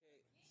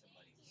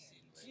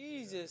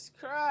Jesus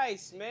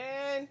Christ,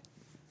 man.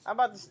 I'm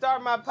about to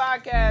start my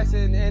podcast,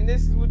 and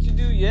this is what you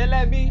do. You yell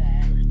at me?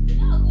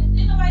 No,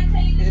 didn't nobody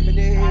tell you to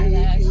leave?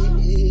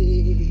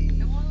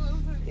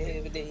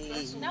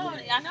 No,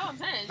 I know I'm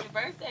saying. It's your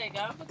birthday.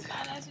 Go put the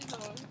eyelashes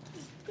on.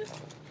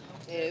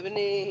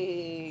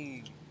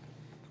 Ebony.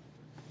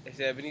 It's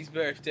Ebony's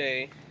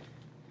birthday.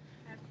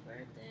 Happy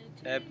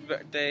birthday to Happy you.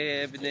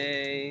 birthday,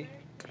 Ebony.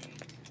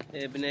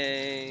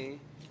 Ebony.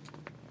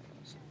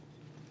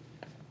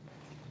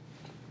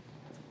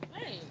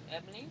 Hey,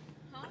 Ebony.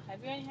 Huh?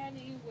 Have you ever had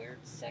any weird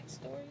sex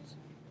stories?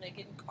 Like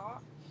getting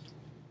caught?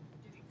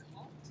 Getting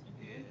caught?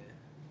 Yeah.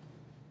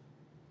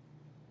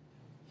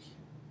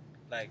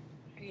 Like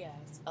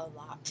Yes, a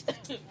lot.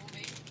 Well,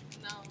 maybe.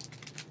 No.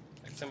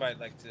 somebody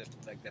like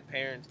the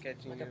parents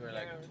catching Like you, a or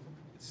like parent.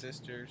 a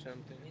sister or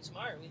something. We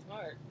smart. I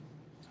don't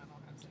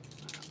have sex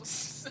in my house.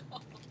 So.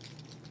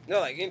 No,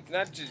 like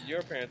not just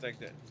your parents, like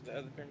the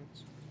other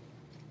parents.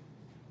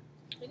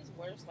 I think it's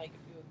worse, like,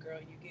 if you're a girl,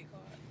 you get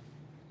caught.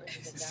 Versus a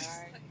It's just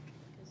guy. like,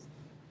 'Cause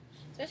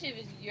especially if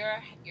it's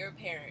your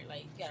parent,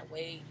 like, you gotta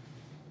wait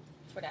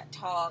for that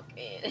talk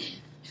and,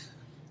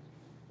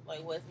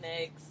 like, what's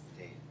next?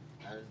 Damn,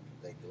 I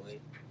like the way.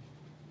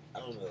 I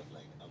don't know if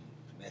like I'm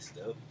messed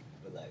up,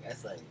 but like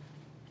that's like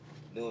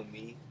knowing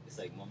me. It's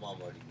like my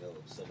mom already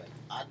knows, so like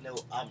I know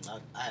I'm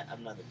not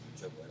gonna be in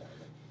trouble at all.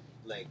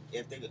 Like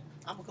if they go,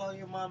 I'm gonna call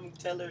your mom and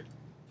tell her,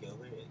 go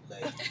ahead.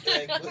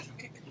 Like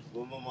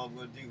what my mom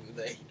gonna do?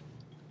 Like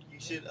you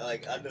should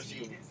like I know she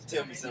gonna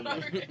tell me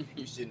something.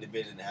 You shouldn't have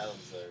been in the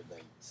house or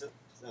like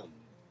something.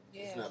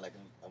 Yeah. It's not like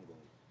I'm going.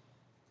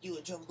 You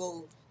in trouble?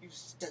 Go. You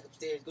stuck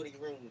upstairs. Go to your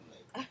room.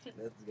 Like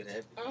nothing's gonna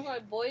happen. I don't know why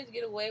boys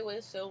get away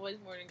with so much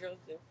more than girls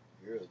do.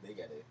 Girls, they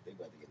about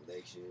to get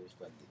lectures,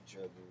 about to get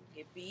in trouble.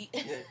 Get beat.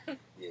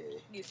 Yeah.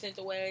 Get sent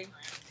away.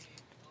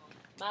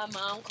 My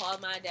mom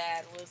called my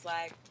dad and was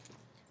like,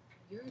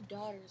 your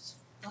daughter's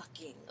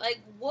fucking.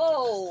 Like,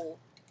 whoa.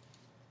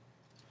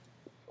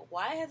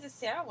 Why does it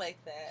sound like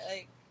that?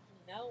 Like,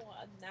 no,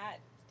 I'm not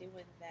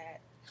doing that.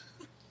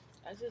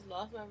 I just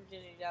lost my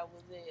virginity. That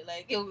was it.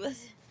 Like, it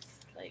was,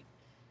 like,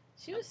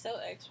 she was so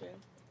extra.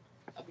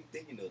 I be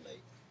thinking though, like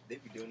they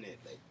be doing that,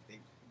 like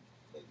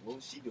what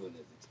was she doing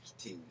as a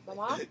teen? My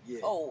Like, mom? yeah.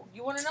 Oh,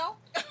 you want to know?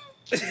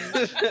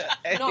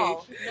 Hey,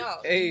 No.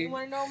 Hey. You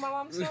want to know my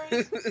mom's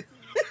story?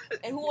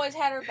 And who always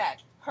had her back?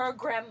 Her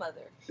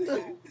grandmother.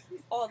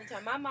 All the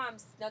time. My mom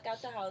snuck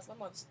out the house. My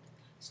mom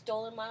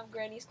stole my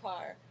granny's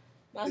car.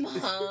 My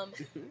mom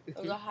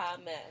was a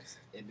hot mess.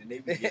 And then they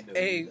be getting them,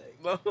 Hey,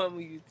 like, my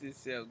mama used to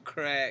sell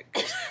crack.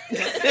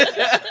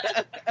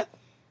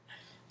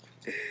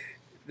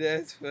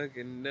 That's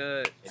fucking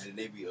nuts. and then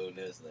they be on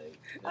us like,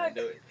 I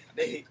know it.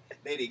 They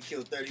didn't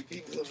kill 30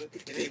 people and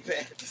they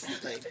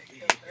passed. Like,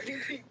 30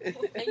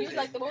 people. And you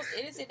like the most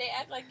innocent. They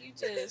act like you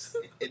just.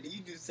 and then you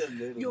do something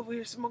little. You over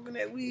here smoking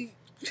that weed.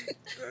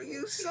 Girl,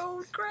 you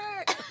sold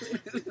crack.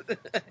 And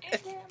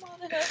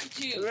grandmother helped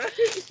you.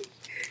 Right?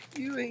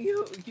 You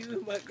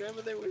and my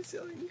grandmother were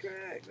selling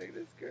crack. Like,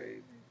 that's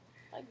crazy.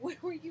 Like, where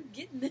were you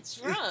getting this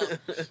from?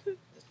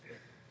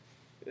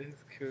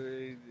 That's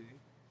crazy.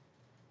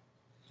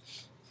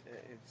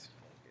 That is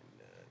fucking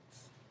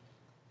nuts.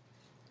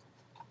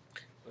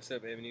 What's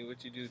up, Ebony?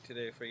 What you do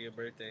today for your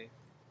birthday?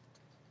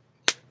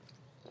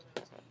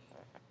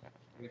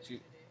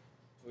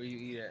 Where you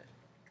eat at?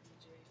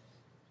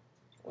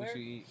 What Where?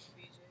 you eat?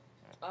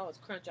 Oh, it's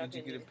crunch. I Did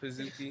you didn't get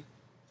a eat it. Pizookie?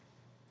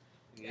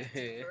 Yeah.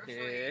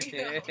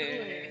 For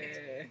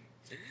free.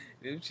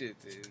 Them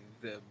shits is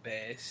the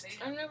best.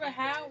 I never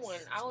had one.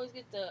 I always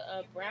get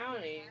the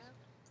brownies.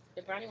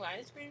 The brownie with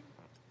ice cream?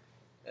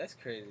 That's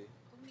crazy.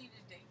 Who needed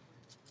Dayquil?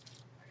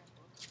 I got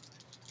both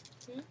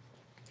of mine.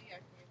 He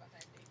asked me if I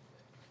had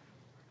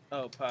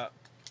Dayquil. Oh, Pop.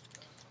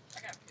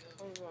 I got pills.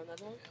 Oh, you want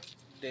another one?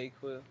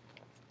 Dayquil.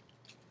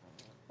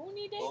 Who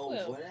need Oh,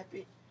 Dayquil? what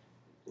happened?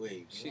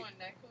 Wait, You want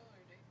NyQuil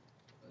or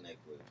Dayquil?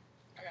 NyQuil.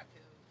 I got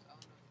pills. I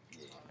don't know if you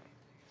can swallow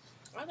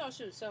these. I thought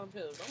she was selling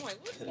pills. I'm like,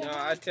 what the No, hell?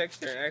 I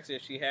texted her and asked her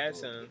if she had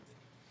some.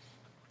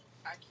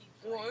 I keep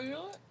You want to do it?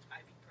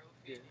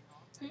 ibuprofen Yeah. and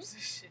all types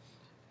of shit.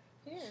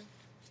 Yeah.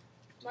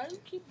 Why do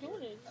you keep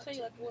doing it? You say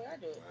you like the way I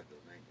do it. I go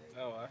night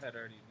night. Oh, I had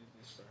already did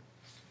this for.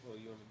 Well,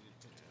 you want me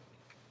to do it?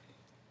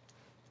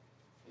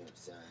 You know what I'm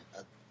saying?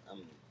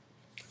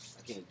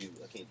 I can't do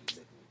liquid. I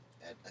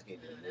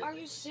can't do liquid. Are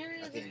you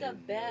serious? I It's can't the do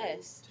no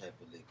best. type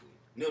of liquid.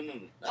 No.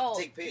 I Oh,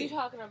 take pills. you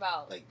talking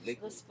about? Like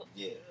liquid. the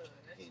Yeah, Ugh,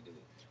 I can't do it.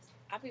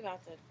 I be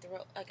about to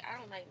throw. Like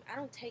I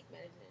don't take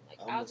medicine. Like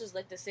I'll Almost. just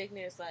let the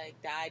sickness like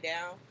die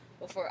down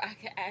before I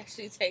can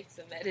actually take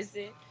some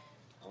medicine.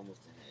 I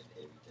almost done had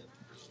every type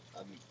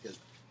of pill.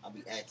 I'll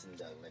be asking the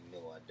doc like, no,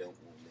 I don't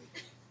want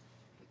liquid.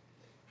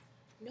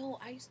 No,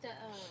 I used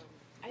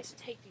to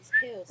take these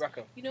pills.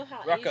 Rocco, You know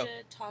how Rocco. Asia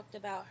talked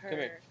about Come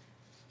here.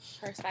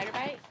 her spider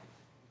bite?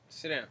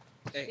 sit down.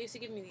 She Hey. used to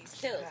give me these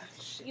pills. Ah,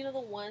 shit. You know the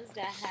ones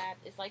that have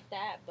it's like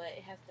that, but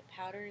it has the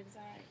powder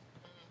inside.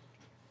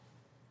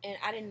 And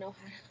I didn't know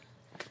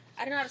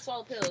how to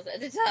swallow pills at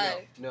the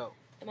time. No.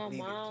 And my Leave it.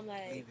 mom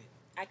like Leave it.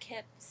 I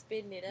kept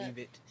spitting it up. Leave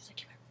it. She's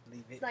like,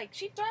 Leave it. Like,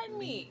 she threatened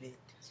me. Leave it.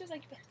 She was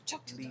like, you better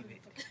choke this Leave down it. your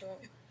fucking throat.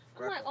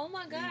 I'm Rock like, up. oh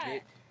my Leave God.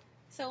 it.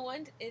 So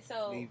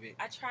Leave it.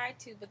 I tried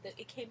to, but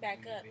it came back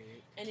Leave up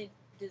it. and it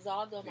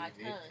dissolved on my Leave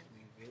it. tongue.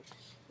 Leave it.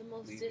 The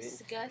most Leave it.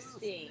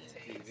 disgusting.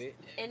 Leave it.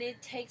 And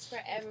it takes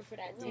forever for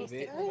that Leave taste to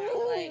it. come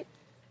out.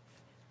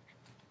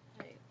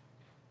 Like,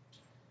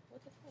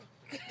 what the fuck?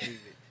 Leave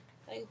it.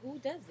 Like, who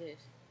does this?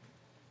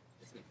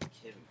 This nigga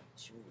Kevin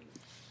chewing.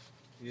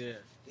 Yeah.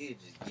 He'll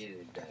just get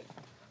it back.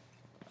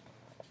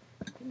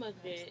 You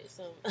must did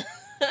some.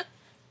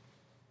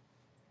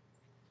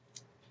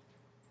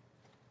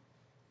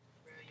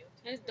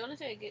 Bro, Don't it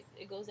say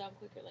it goes down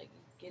quicker? Like,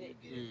 you get it.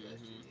 You get it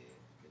faster, Mhm.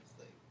 yeah. It's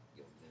like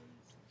your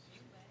guns and you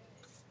shit. bad.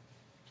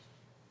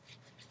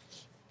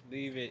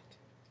 Leave it.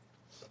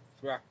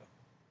 Rock up.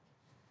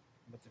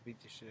 I'm about to beat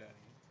the shit out of you.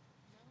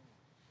 No.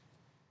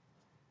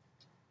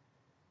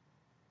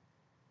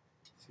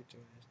 Sit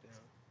your ass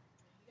down.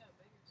 He got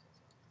bigger since I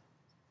was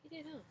He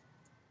did, huh?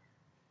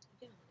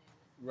 Get on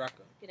down. Rock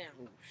up. Get down.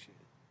 Oh shit.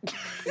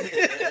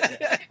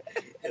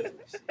 Oh,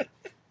 shit.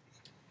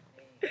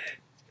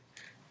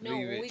 No,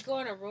 Leave when it. we go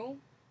in a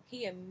room,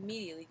 he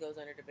immediately goes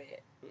under the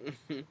bed.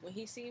 When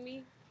he see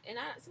me, and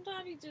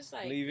sometimes he just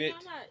like, Leave you it. know,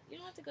 you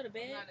don't have to go to I'm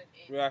bed, not an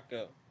ant. Rock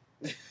up.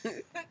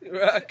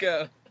 Rock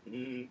up.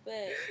 Mhm.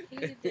 but he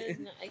does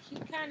not, like, he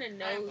kind of I'm a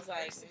knows,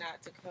 like, person.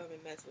 not to come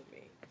and mess with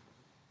me.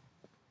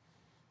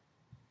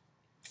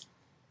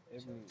 But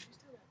Ebony. you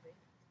still got big.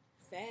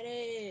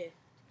 Fatty.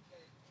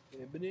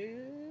 Ebony.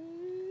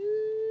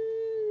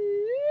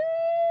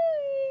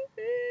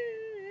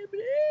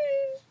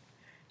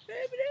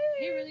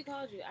 He really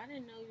called you. I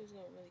didn't know he was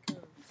gonna really come.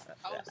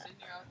 I was sitting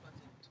there, I was about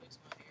to twist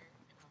my hair,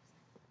 and I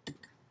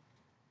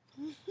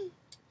was You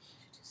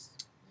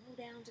just go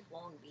down to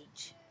Long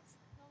Beach. like, yes,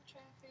 no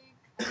traffic.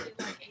 I did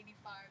like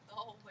 85 the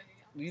whole way.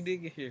 You did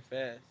get here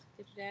fast.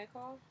 Did your dad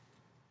call?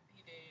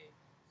 He did.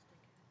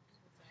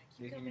 He was like,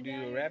 Did he coming do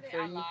down a here rap today?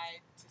 for I you?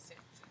 lied to say,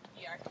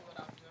 he asked me what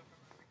I was doing for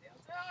my birthday. I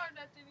was like, oh,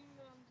 nothing, you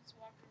know, I'm just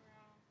walking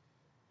around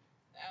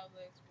the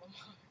outlets with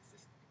my mom's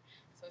sister.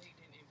 So he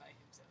didn't invite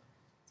himself.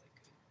 It's like,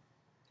 good.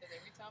 Because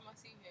every time I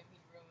see him, he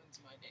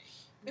ruins my day.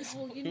 No,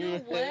 you know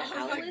what?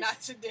 I was like, not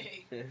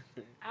today.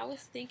 I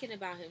was thinking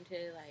about him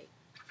today. Like,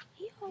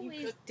 he always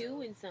could, though.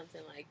 doing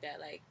something like that.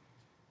 Like,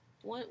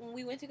 when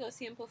we went to go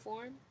see him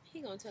perform, he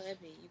gonna tell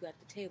Ebony, "You got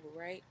the table,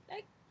 right?"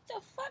 Like, the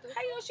fuck?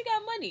 How you know she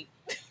got money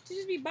to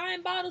just be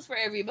buying bottles for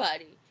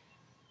everybody?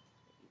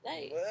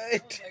 Like, I What?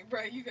 was like,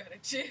 bro, you gotta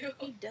chill.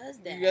 he does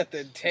that. You got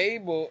the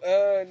table?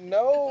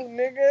 No, I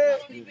nigga.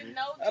 don't even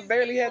know I these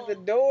barely had the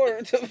people. door.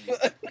 What the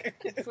fuck?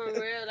 For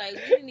real, like, we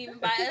didn't even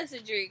buy us a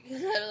drink.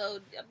 Let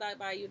alone, I'm not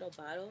buying you no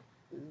bottle.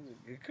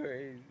 You're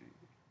crazy.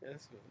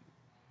 That's what.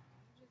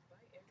 You just buy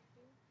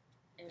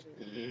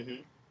everything. Everything.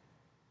 Mhm.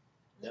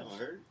 That don't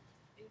hurt.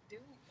 It do.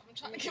 I'm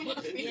trying to get my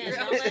finger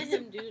Yeah, out. don't let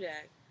him do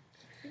that.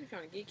 He be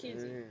trying to get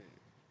Kenzie.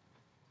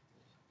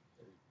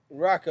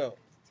 Rocco,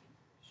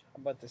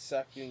 I'm about to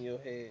sock you in your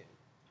head.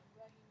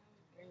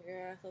 Bring your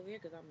ass over here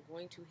because I'm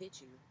going to hit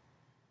you.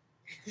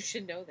 You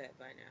should know that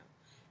by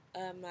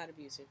now. I'm not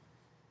abusive.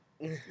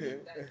 I'm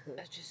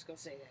just gonna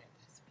say that.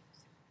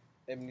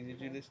 Ebony, did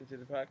you listen to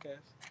the podcast?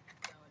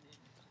 No, I didn't.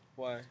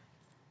 Why?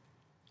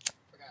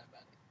 Forgot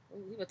about it.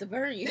 Ooh, we about to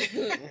burn you. No,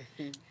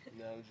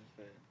 I'm just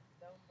saying.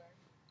 Don't burn.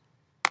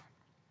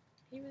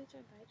 He really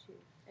trying to bite you.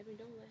 Ebony,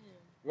 don't let him.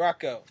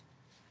 Rocco.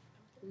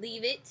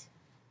 Leave it.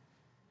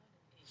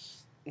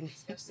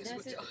 Discuss this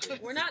That's with it. y'all.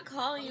 We're not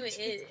calling you an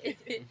idiot.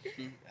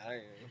 I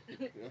am.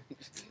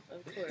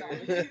 Of course.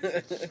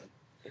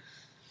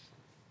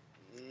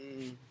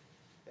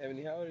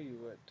 Ebony, how old are you?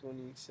 What,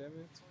 27?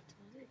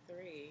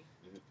 23.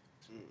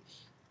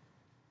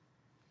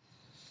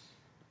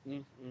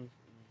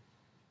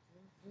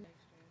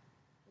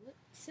 Look,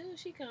 as soon as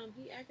she come,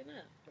 he acting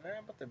up.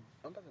 I'm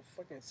about to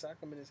fucking sock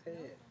him in his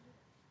head.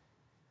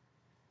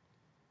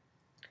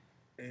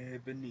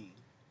 Ebony,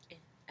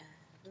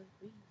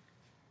 Ivory.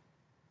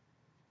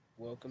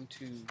 welcome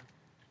to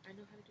I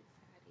know how to do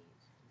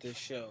fatties. the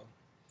show.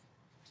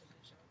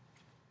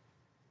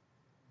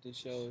 The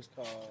show is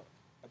called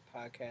A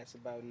Podcast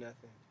About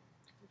Nothing.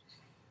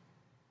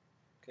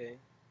 Okay?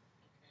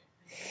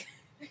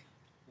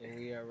 And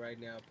we are right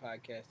now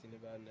podcasting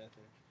about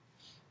nothing.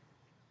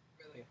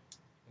 Really?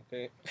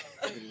 Okay?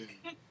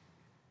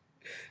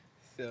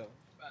 So,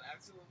 About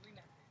absolutely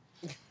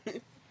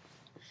nothing.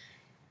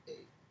 Hey.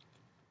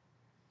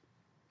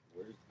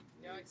 Words be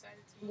Y'all weird.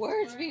 excited to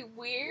Words be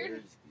weird.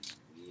 Words be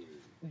weird.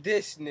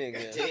 this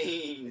nigga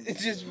Dang.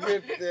 just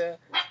ripped the.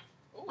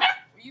 Ooh, were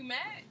you mad?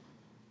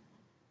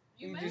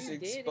 You You mad? just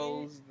did it.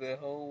 exposed the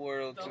whole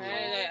world The to whole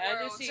Right, it. I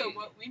world just see- to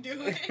what we do.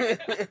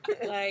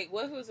 Like,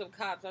 what if it was some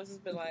cops? I've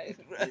just been like,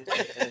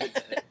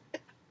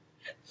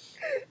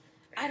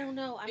 I don't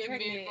know, I'm Get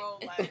pregnant. mid-roll,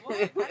 like,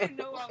 what? I didn't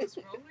know I was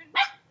rolling.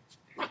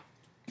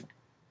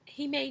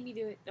 He made me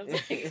do it. I'm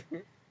like,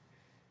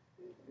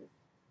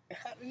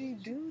 How did he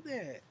do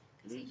that?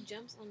 because he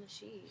jumps on the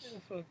sheet. He's a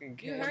fucking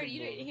You heard it? You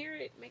cannibal. didn't hear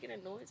it making a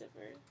noise at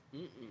first?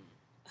 Mm-mm.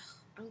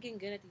 I'm getting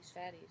good at these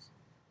fatties.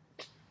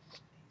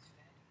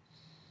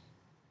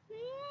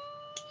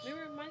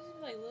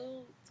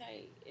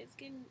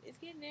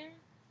 getting there.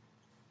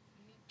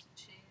 You need to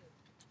chill.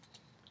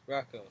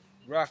 Rocco.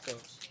 Chill.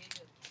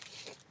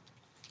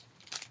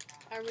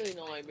 I really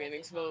don't like being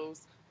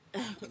exposed.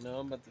 No,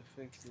 I'm about to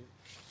fix it.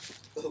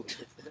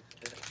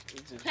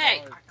 It's just Hey.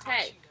 hard. I caught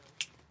Hey. you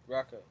though.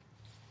 Rocco.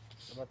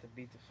 I'm about to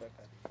beat the fuck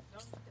out of you.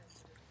 Don't do that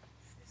to them.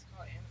 It's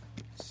called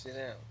animal. Sit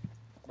down.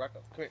 Rocco,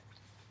 come here.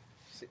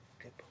 Sit.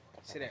 Good boy.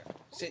 Sit down.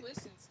 Who Sit.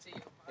 listens to your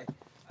podcast?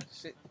 I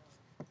just Sit.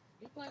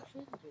 People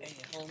actually do. Hey,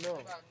 it. hold don't on.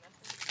 know. About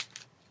nothing.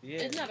 Yeah.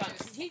 It's not about.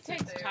 Just He sit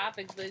takes there.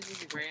 topics, but it's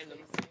just random.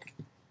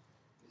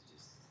 It's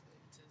just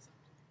into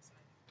something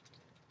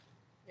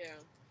exciting.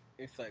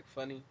 Yeah. It's like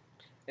funny.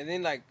 And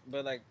then like,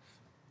 but like,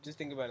 just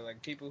think about it.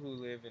 Like people who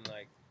live in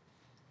like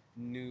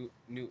New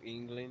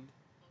England,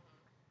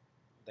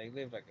 they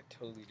live like a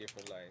totally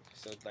different life.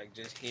 So like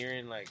just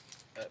hearing like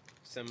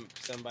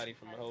somebody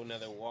from a whole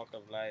nother walk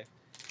of life,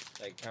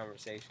 like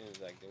conversations,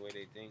 like the way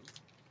they think,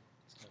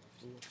 it's kind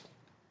of cool.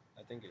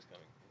 I think it's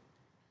kind of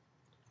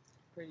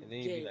cool. Pretty And then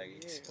you'd be gay, like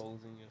yeah.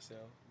 exposing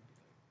yourself,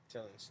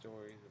 telling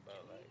stories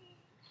about like.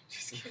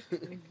 Just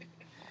kidding.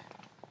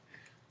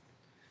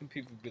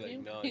 People be like, Can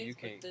you no, please you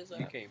put can't. this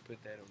You up?" can't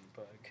put that on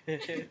the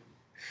podcast.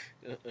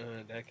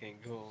 That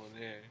can't go on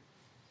there.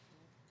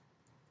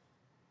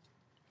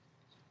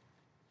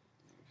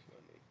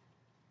 Funny.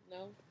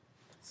 No.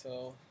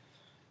 So,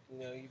 you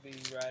know, you be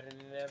riding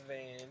in that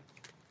van.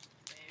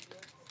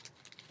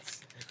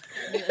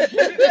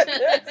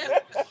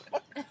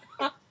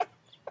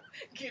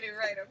 Get it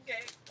right,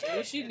 okay? I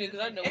wish you knew because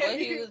I know what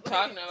he was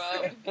talking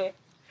about.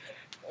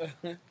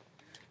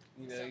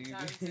 You know,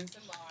 Sometimes it's a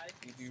mod.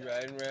 you be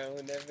riding around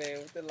with that van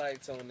with the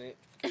lights on it.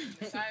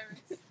 The sirens.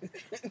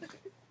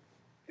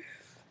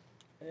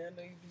 Yeah, I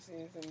know you be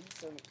seeing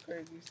some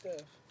crazy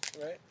stuff,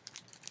 right?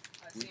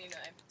 I seen an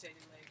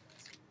amputated leg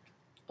last week.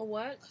 A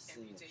what? I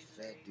seen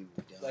a fat dude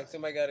die. Like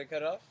somebody got it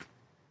cut off?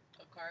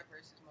 A car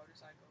versus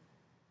motorcycle.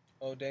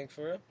 Oh, dang,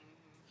 for real?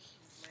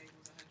 His leg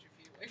was 100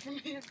 feet away from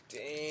him.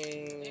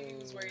 Dang. And he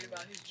was worried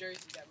about his jersey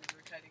that we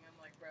were cutting.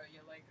 I'm like, bro,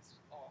 your leg is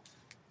off.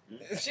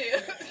 Chill.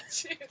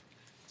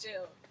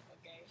 Chill.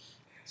 Okay?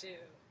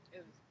 Chill.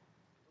 It was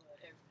blood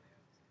everywhere.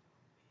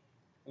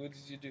 What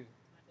did you do?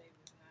 My day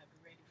was not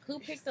ready for Who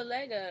this. picked the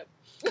leg up?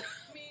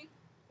 Me.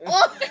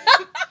 Oh!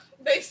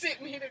 They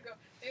sent me to go.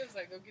 They was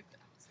like, go get the.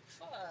 I was like,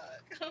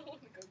 fuck. I don't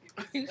want to go get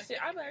Are you this.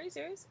 serious? Are you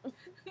serious?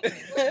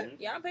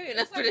 Yeah, I'm paying It's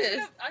enough for like,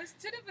 this.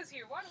 10 of us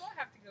here. Why do I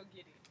have to go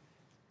get it?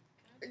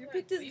 Can I do, You like,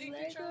 picked his bleeding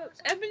leg control or up.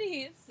 something?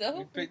 Ebony is so.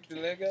 You picked the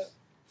leg up?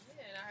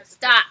 Yeah, and I had to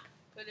Stop.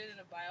 put it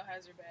in a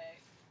biohazard bag,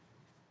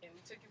 and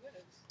we took it with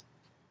us.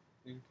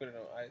 You put it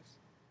on ice?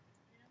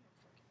 Yeah, I'm not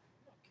fucking.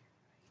 I don't care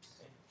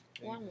about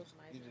ice. One You was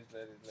just- nice. You just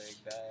let his leg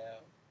die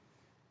out.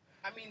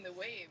 I mean, the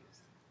way it was,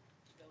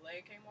 the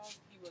leg came off.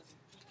 He couldn't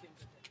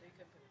put that. They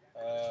couldn't put it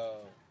back.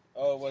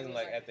 Oh, it wasn't It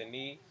was like like at the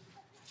knee?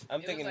 I'm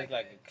it thinking was it's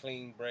like like a- a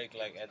clean break,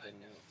 like at the No.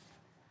 knee.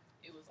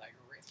 It was like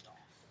ripped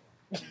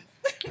off.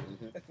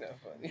 That's not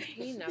funny.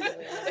 He not gonna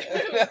be on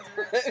It was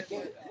ripped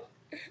off.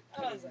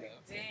 I was like,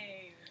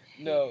 dang.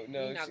 No, He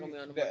not gonna be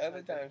on the the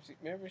other podcast. time,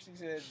 remember she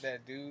said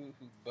that dude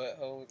whose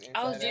butthole's inside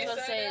I was just out?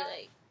 gonna say Inside out?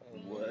 like Oh,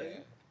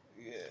 What?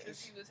 Yeah.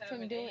 Because he was having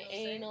from doing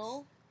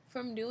anal.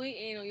 from doing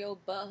anal, your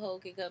butthole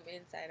can come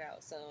inside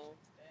out. So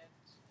That's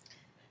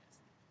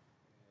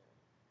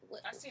nasty.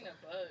 what? I seen a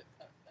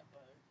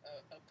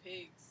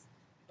pig's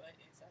butt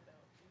inside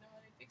out. You know how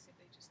they fix it?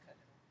 They just cut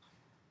it off.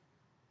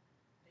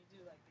 They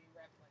do like they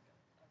wrap like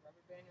a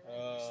rubber band around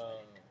it. and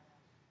slide it down.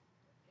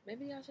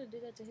 Maybe y'all should do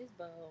that to his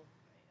butthole.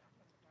 I'm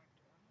not a doctor.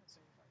 I'm not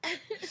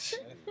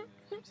certified.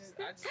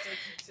 I just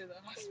take you to the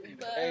hospital.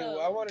 But- Hey,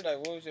 well, I wondered, like,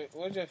 what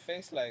was your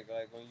face like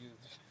when you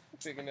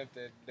was picking up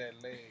that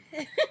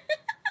leg?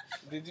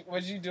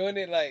 Was you doing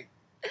it like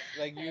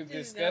you I was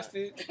just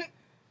disgusted?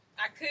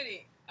 I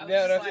couldn't. I was No,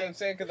 just that's like, what I'm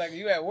saying. Cause like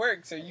you at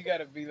work, so you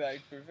gotta be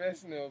like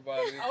professional about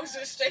it. I was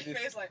just straight This-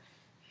 face like,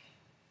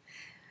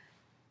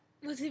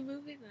 Was he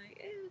moving? Like,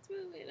 it was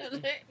moving. I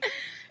was like,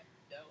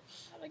 no.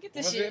 I'm like, get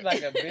this Was shit. it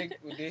like a big?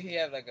 Did he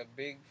have like a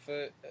big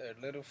foot or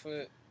little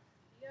foot?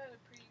 He had a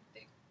pretty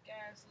thick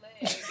ass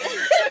leg.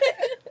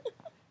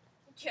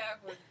 Calf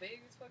was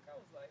big as fuck. I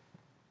was like,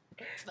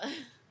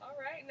 all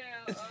right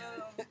now,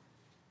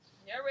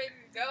 y'all ready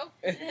to go?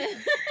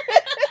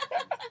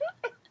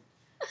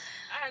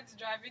 I had to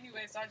drive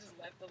anyway, so I just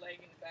left the leg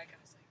in the back. I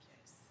was like,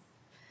 yes.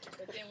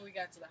 But then when we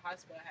got to the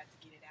hospital, I had to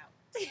get it out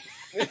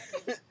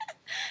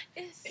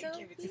It's and so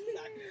give it to the weird.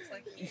 doctor. It's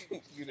like,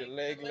 here, You the take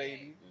leg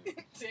lady.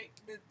 Take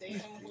the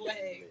damn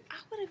leg. I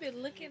would have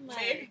been looking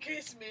Merry like,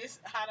 Christmas.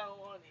 I don't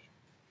want it.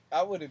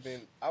 I would have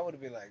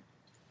been like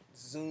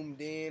zoomed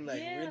in,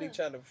 like Yeah. really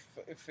trying to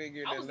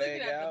figure I the was leg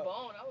looking at out. the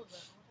bone. I was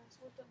like, oh, that's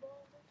what the bone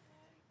looked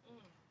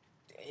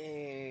like.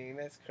 Dang,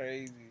 that's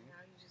crazy.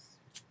 Now you just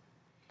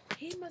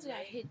he must have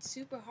got hit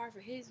super hard for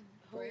his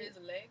whole. for his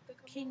leg to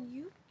come Can off.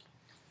 you?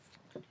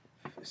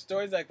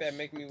 Stories like that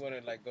make me want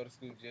to like go to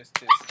school just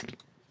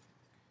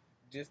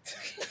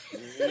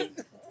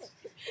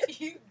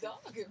You dog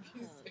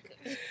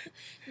abuser.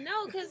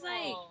 No, cause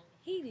like Oh.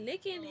 he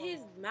licking his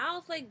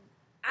mouth. Like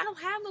I don't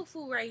have no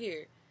food right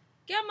here.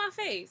 Get out my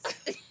face.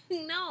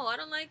 No, I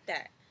don't like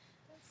that.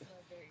 That's not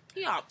very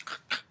He all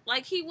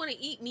like he want to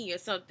eat me or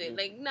something.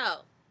 Like, no.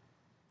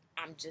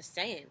 I'm just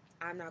saying,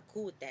 I'm not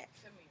cool with that.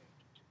 Come here.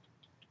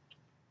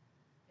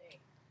 Hey.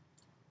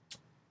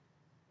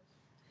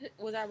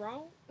 Was I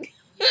wrong?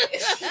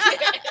 Yes.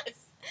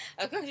 Yes.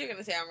 Of course you're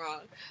gonna say I'm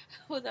wrong.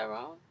 Was I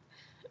wrong?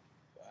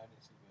 I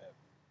didn't see that.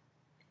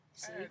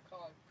 I heard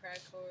called crack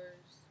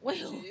whores.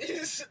 Wait,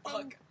 Bitches.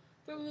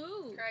 from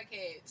who?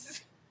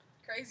 Crackheads.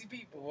 Crazy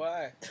people.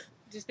 Why?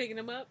 Just picking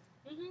them up?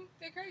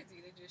 They're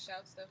crazy. They just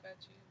shout stuff at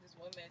you. This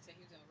one man said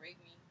he was gonna rape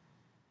me and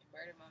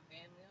murder my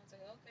family. I was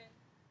like, okay.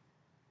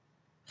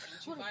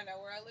 Once you find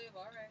out where I live,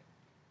 alright.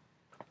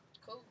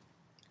 Cool.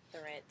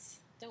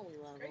 Threats. Don't we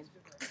love them? Crazy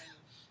people are funny.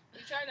 We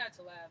try not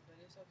to laugh, but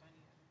it's so funny.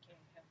 We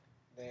can't help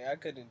it. Dang, I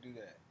couldn't do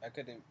that. I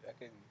couldn't,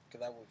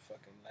 because I would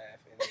fucking laugh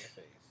in their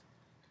face.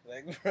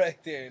 Like, right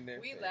there in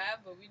their We face. laugh,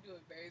 but we do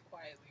it very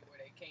quietly where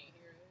they can't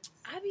hear us.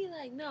 I'd be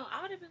like, no,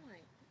 I would have been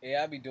like,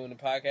 Yeah, I be doing the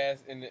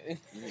podcast in the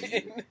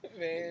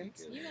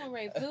vans. you gonna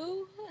rape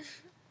who?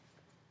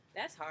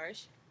 That's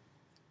harsh.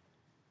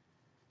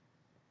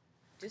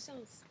 Just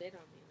don't spit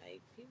on me.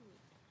 Like, people.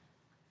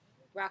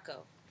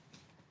 Rocco.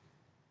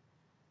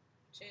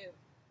 Chill.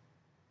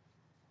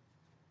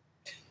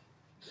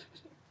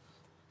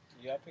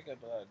 Y'all pick up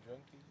a lot of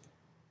drunk people?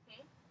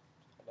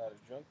 A lot of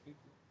drunk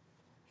people?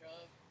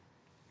 Drug.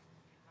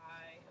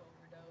 High.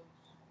 Overdose.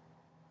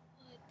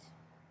 What?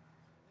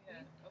 We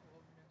had a couple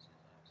overdoses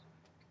last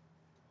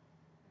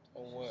week.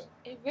 On what?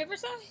 In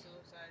Riverside?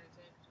 Suicide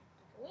attempts.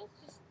 Well,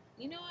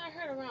 you know, I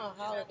heard around We had one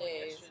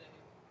holidays.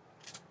 yesterday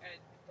at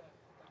the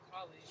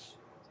college.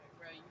 I was like,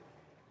 bro, you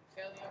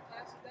failing your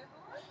classes that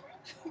hard?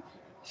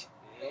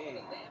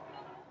 Hey.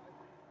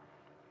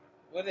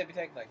 What did they be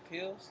taking, like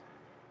pills?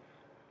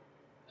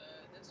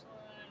 This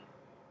one,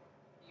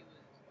 he was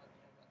about to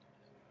jump out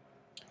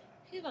the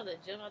window. He's about to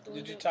jump out the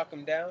window. Did you talk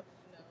him down?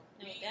 No,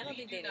 No, we, I don't we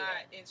think do they do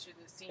not enter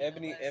the scene.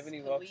 Ebony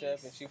unless walks up and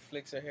police- she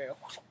flicks her hair.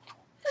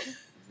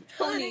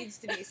 Who needs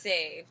to be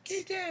saved?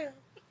 Get down.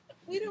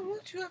 We don't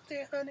want you up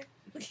there, honey.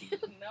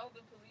 No,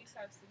 the police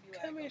has to be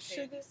like, Come here,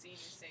 okay, sugar. the scene is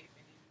safe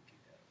and then you can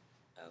go.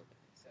 Okay.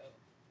 So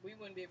we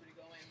wouldn't be able to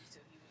go in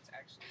until he was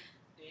actually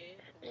dead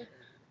or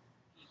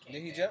he came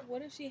Did he back. jump?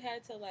 What if she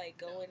had to like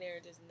go in there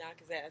and just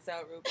knock his ass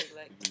out real quick,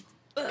 like?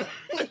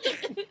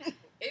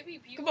 It be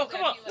people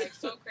Come that on. be like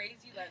so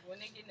crazy, like when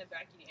they get in the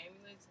back of the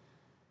ambulance,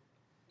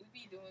 we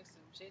be doing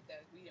some shit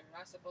that we are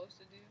not supposed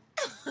to do.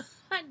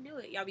 I knew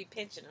it. Y'all be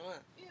pinching him, huh?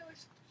 Yeah, like,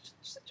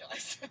 shut your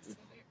ass down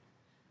somewhere.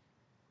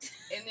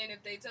 And then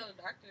if they tell the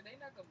doctor, they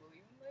not gonna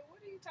believe him. Like, what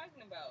are you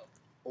talking about?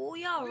 Oh,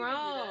 y'all We can do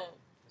wrong.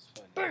 It's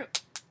funny. Burn.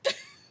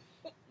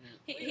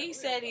 We He don't-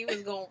 said he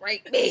was gonna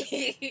rape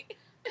me.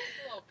 A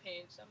little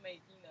pinch. I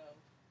make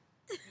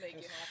make it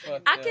It's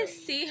happen. fucked I up. could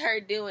see her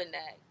doing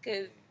that,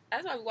 cause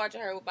that's why we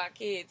watching her with my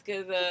kids.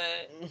 Cause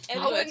I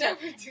Ebony, would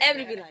never do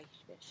Ebony that. be like,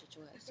 "You better shut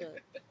your ass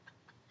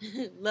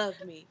up. Love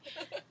me."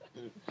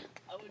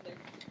 I would never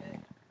do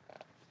that.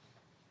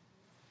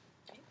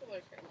 People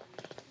are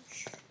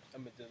crazy.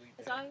 I'm gonna delete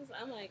As that. long as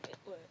I'm like,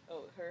 what?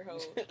 Oh, her whole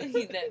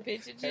that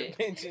bitch and Her shit.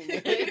 pension.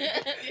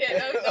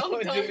 Yeah, don't I'm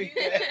gonna delete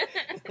that.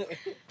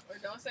 Or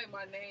don't say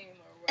my name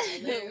or where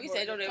I live. We or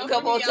said the your name a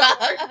company couple I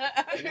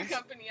times. work- The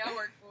company I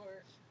work for.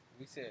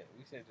 We said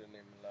your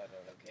name a lot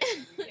of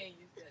Okay, we can't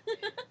use that.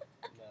 Then.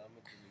 No, I'm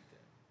gonna delete that.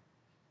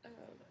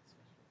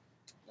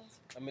 That's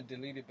I'm gonna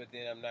delete it, but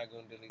then I'm not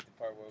gonna delete the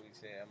part where we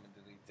say I'm gonna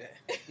delete that.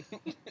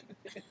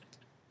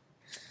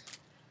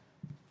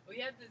 We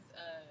had this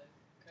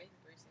crazy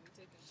person. We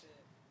took him to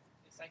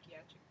the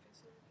psychiatric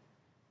facility,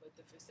 but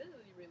the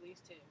facility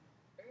released him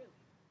early.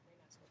 They're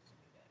not supposed to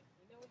do that.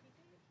 You know what he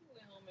did? He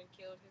went home and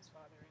killed his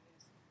father and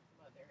his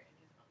mother and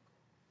his uncle.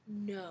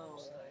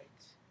 no.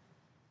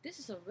 This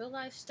is some real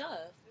life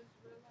stuff. This is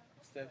real life.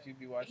 Stuff you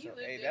be He watching.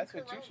 lived Hey, in that's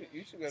what Corona.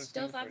 you should go to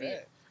Stuff school I for be-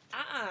 that.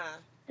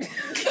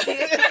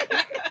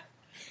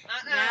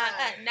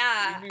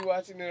 Nah. You be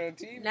watching it on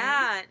TV.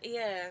 Nah,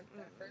 yeah.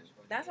 That first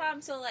one, That's yeah. why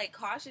I'm so like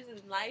cautious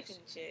in life and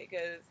shit,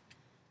 cause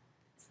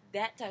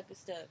that type of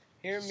stuff.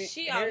 Hearing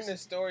She always- the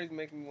stories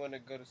make me want to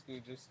go to school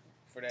just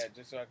for that,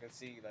 just so I can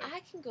see like.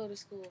 I can go to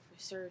school for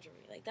surgery,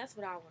 like that's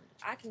what I want.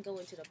 I can go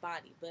into the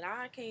body, but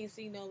I can't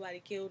see nobody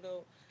kill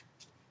no.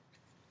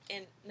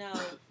 And no,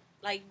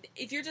 like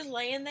if you're just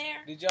laying there,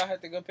 Did y'all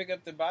have to go pick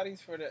up the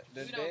bodies for the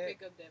We don't dead?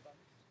 pick up dead bodies.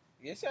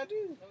 Yes, y'all do.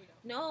 No, we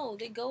don't. no,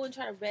 they go and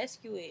try to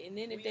rescue it, and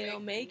then if We they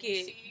don't make we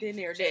it, see, then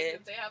they're check dead.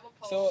 If they have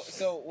a So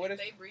pulse, what if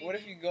they breathing, what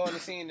if you go on the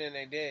scene and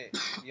they dead?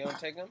 You don't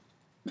take them?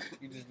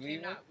 You just we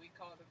leave them? cannot. We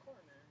call the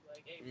coroner.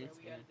 Like, hey, bro,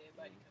 we got a dead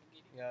body. Come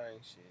get it. Y'all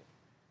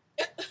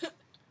ain't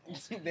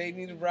shit. They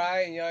need a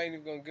ride and y'all ain't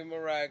even gonna give them a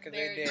ride because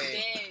They're they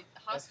dead.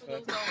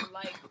 Hospitals fucked up. don't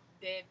like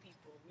dead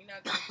people. We're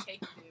not gonna take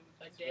them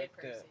a dead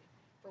fucked up. person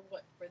for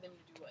what? For them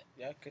to do what?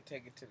 Y'all could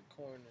take it to the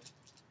coroner.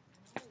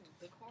 No,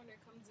 the coroner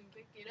comes and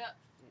pick it up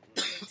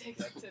Mm-mm. and takes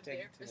Y'all it could to take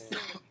their it to them.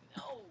 facility.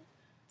 No,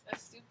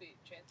 that's stupid.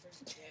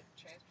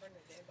 Transferring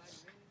the dead body.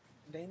 Really?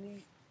 They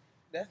need.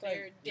 That's They're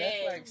like dead.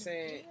 that's like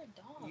saying They're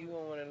a dog. you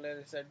don't want to let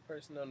a certain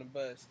person on the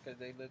bus because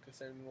they look a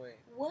certain way.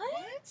 What?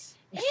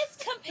 His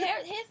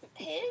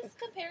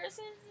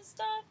comparisons and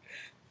stuff,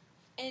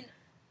 and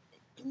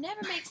it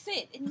never makes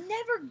sense. It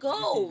never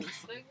goes.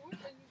 Like, what are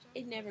you talking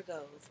It never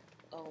about? goes.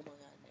 Oh my god, it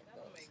That never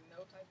don't goes. make no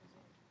type of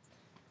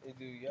sense. They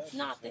do. Y'all It's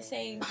not the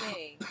same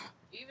thing.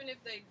 Even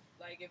if they,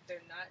 like, if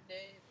they're not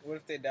dead. What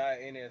if they die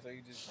in there? So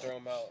you just throw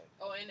them out.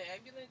 Oh, in the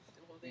ambulance?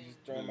 Well, You then.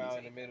 just throw them out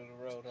in the middle of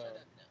the road, Shut huh? up,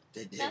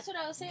 no. That's what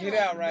I was saying. Get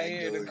like, out right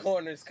here. The Backdoors.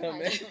 corner's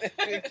coming.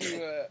 Pick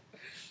you up.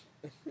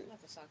 I'm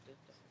about to sock this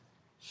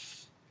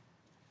dog.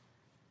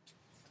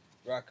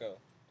 Rocco,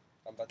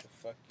 I'm about to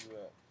fuck you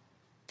up.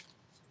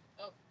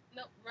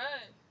 No, run.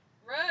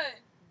 Run.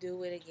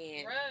 Do it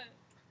again.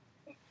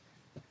 Run.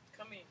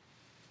 Come in.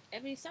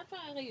 Ebony, stop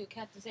trying to you a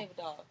Captain Save a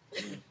dog.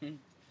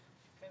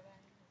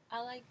 I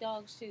like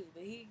dogs too,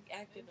 but he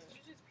acted Did up. you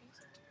just pee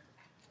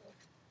somewhere?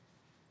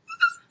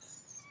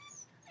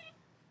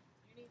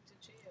 You need to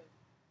chill.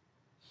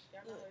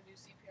 Y'all know how to do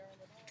CPR on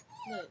the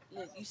dog?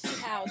 Look, you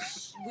see how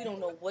we don't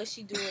know what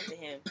she's doing to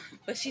him,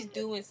 but she's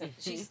doing something.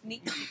 She's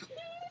sneaking.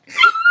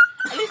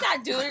 At least I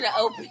do it in the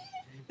open.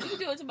 You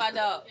do it to my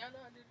dog. Y'all know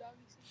how to do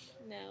doggy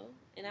CPR? No,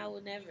 and I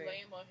would never. You lay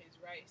him on his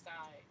right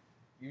side.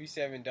 You be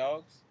saving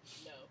dogs?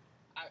 No.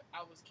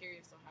 I was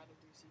curious on how to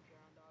do CPR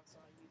on dogs, so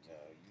I YouTube.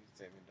 No, you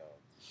saving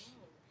dogs.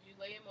 No. You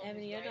lay him on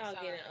Ebony, his your right dog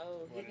side. getting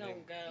old. He What are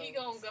gonna go. He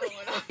gonna go.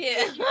 And I'm,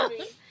 Yeah. you know what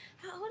I mean?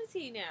 How old is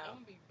he I'm now?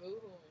 gonna be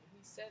boohooing.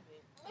 He's 7.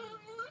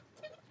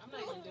 I'm not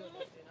even doing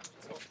nothing.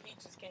 He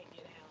just can't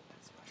get down.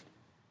 That's why.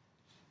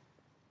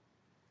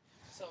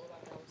 So,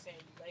 like I was saying,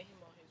 you lay him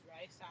on his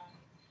right side,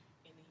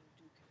 and then you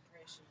do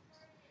compressions.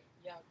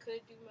 Y'all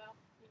could do mouth,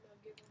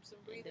 give him some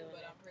breathing, doing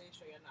but that. I'm pretty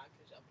sure you're not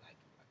because y'all black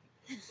and white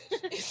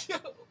people. So,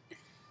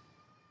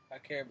 I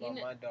care about You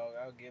know- my dog.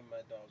 I'll give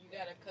my dog. you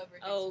gotta cover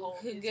his Oh, whole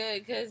his,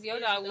 good, because your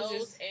his dog was nose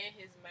just. and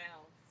his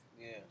mouth.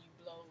 Yeah. When you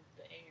blow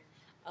the air.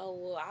 Oh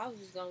well, I was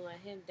just gonna let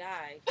him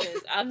die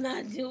because I'm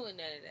not doing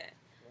none of that.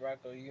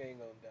 Rocco, you ain't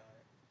gonna die.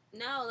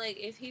 No, like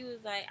if he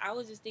was like, I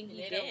was just thinking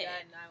And he they don't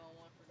dead. got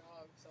 911 for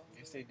dogs, so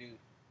Yes, they do.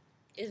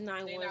 It's They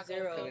not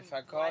 910. gonna If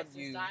I called license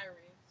you- sirens.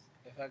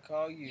 If I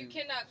call You you,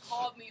 cannot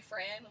call me for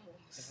animals.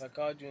 if I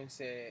called you and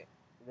said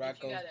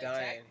Rocco's got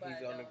dying, attacked by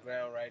he's a on the dog.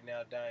 ground right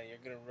now dying, you're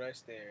gonna rush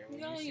there. And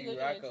when No, you he see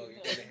looking at Rocco, you.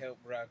 you're gonna help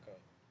Rocco.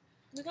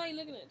 Look how he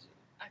looking at you.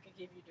 I can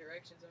give you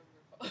directions over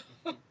the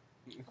phone.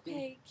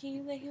 Okay, can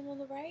you lay him on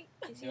the right?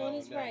 Is he No, on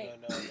his no, right?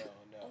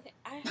 no. Okay,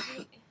 I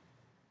hate.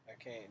 I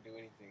can't do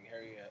anything.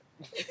 Hurry up.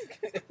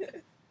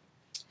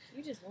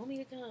 You just want me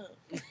to come.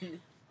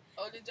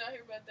 Oh, did y'all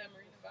hear about that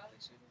Marina Valley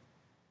shooting?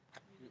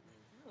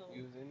 No,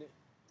 You was in it?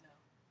 No.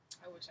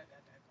 I wish I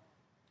got that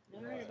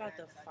call. never heard about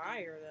the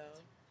fire though.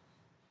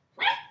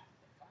 The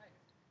fire.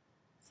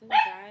 Some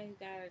guy who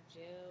got out of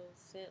jail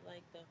set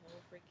like the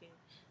whole freaking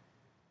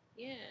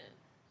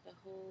the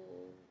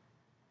whole.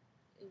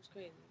 It was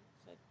crazy.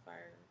 It's like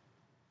fire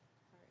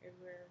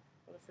everywhere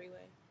on the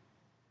freeway.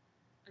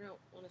 I don't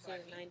want to say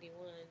the 91,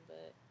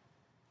 but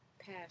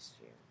past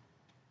year,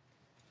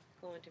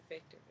 going to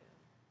Victorville.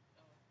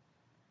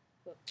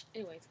 But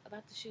anyways,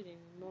 about the shooting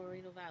in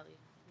Moreno Valley.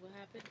 What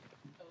happened?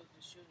 I was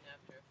just shooting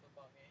after a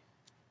football game.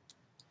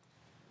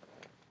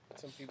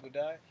 Some people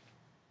died.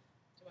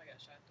 Somebody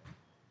got shot though.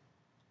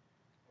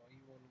 Why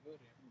you want to go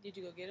there? Did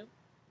you go get him?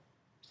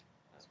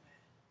 I was mad.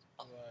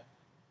 Why?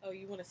 Oh,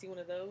 you want to see one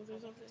of those I or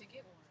wanted something? to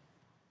get one.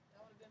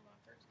 That would have been my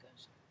first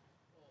gunshot.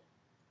 Well,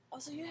 Oh,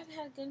 so you haven't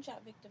had a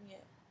gunshot victim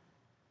yet?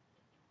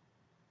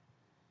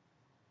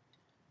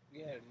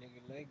 You had a nigga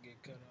leg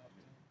get cut off.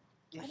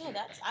 I know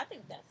I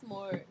think that's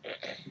more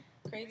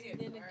crazy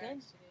than a car gun.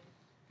 accident.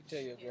 You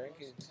tell your Yeah,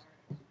 grandkids.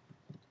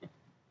 car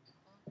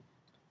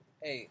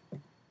Hey,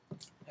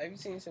 have you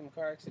seen some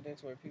car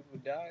accidents where people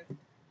died?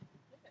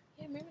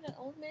 Yeah, remember that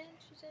old man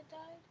she said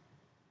died?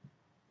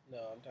 No,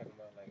 I'm talking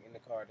about like in the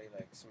car they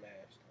like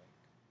smashed.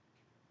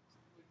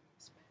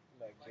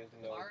 Like Like there's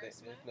the no car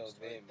there's no smashed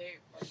or them.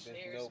 their- Like, there's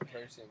theirs no smashed?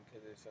 person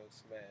because they're so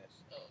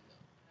smashed. Oh no,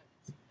 I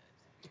haven't seen that.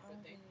 I But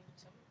don't they, think-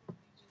 some of them,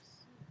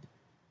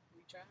 we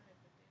tried, but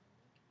they don't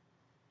make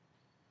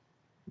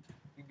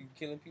it. You be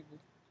killing people.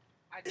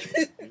 I do.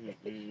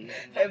 Mm-hmm.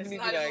 That Ebony is be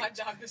not in my like-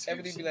 job description.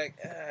 Ebony be like,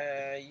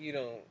 you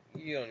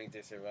don't need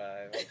to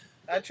survive.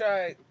 I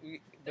tried,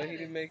 but he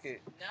didn't make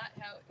it. Not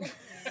how it works.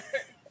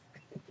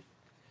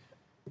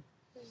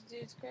 This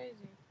dude's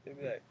crazy. They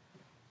be like,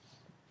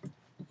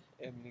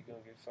 Ebony gonna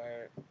get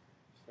fired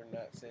for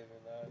not saving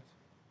lives.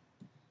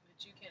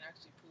 But you can't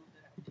actually prove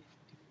that I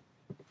didn't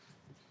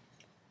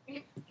do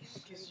it.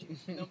 Because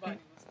nobody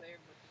was there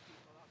but the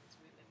people I was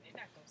with, and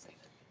they're not going to say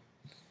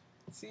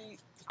nothing. See,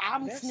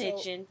 I'm That's so-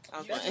 snitching.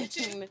 I'm You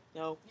snitching?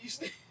 No. You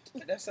st-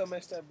 that's so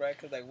messed up, right?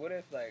 Cause like, what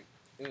if like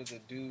it was a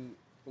dude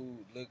who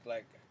looked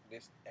like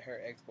her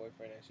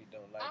ex-boyfriend and she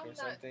don't like I'm or not,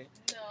 something,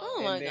 no.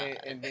 Oh my and then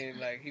God. and then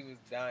like he was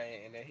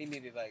dying and then he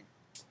needed like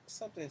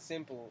something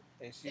simple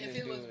and she If didn't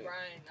it do was it.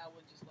 Brian, I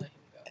would just let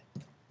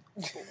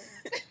him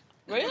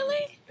go.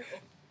 Really?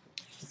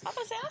 I'm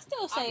gonna say I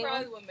still I save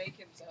probably him. would make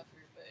him suffer,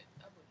 but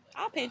I wouldn't let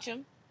I'll pinch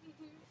him.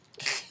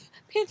 Mhm.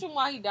 Pinch him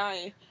while he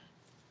dying.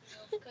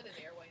 Cut his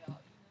airway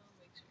out.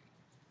 Make sure he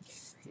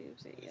can't breathe.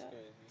 Stupid,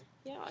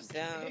 yeah. Y'all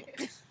dumb.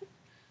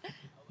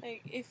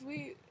 Like, if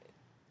we...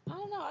 I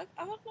don't know.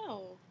 I don't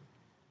know.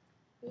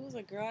 If it was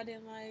a girl I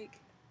didn't like,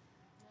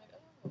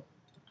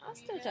 I'll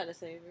still try to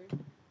save her.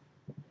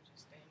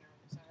 Just standing there on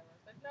the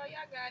sidelines. Like, no,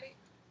 y'all got it.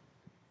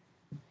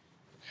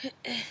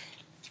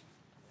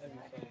 That'd be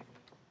funny.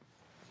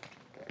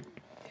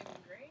 Them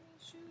granny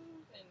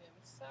shoes and them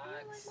I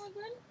socks. like my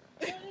granny.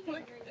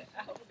 Look at the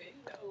outfit,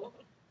 though.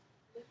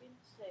 Looking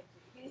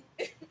sexy.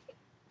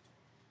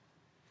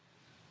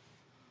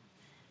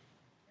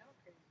 Y'all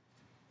crazy.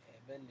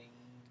 Ebony.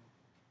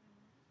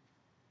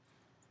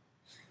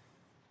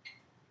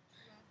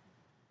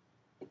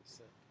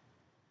 So,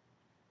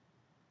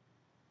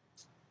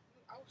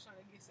 I was trying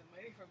to get some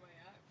money for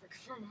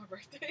my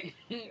birthday.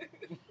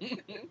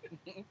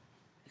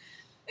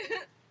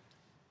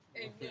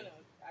 And,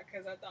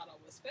 because I thought I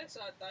was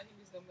special, I thought he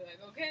was going to be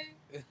like, okay.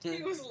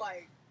 He was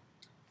like,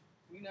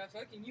 we not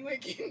fucking, you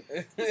ain't getting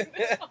I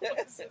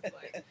was just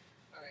like,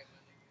 all right,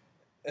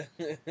 my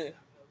nigga. I'm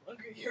no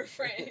longer your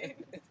friend.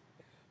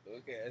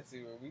 Okay, I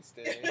see where we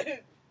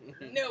stand.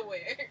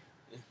 Nowhere.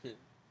 That's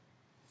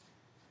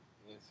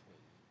funny.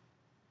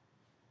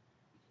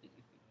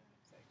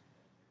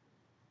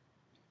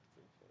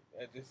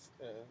 I just,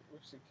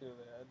 what's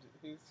Shaquille at?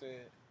 He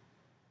said,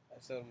 I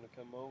told him to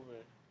come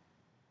over,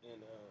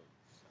 and I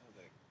was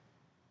like,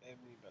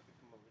 Ebony about to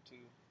come over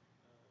too.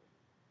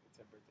 It's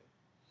her birthday.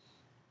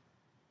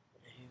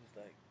 And he was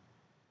like,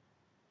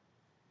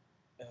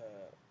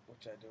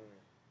 what y'all doing?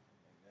 I'm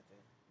like, nothing.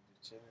 I'm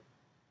just chilling.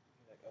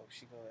 He's like, oh,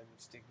 she gonna let me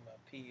stick my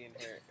pee in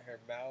her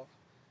mouth?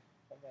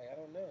 I'm like, I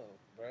don't know,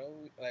 bro.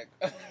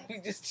 We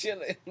just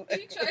chilling.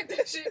 He tried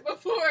that shit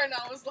before, and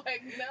I was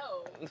like,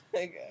 no.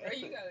 Like, bro,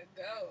 you gotta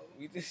go.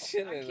 We just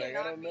chilling. I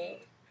don't know.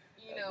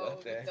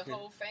 With the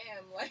whole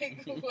fam,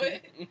 like,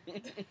 what?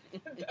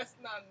 That's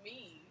not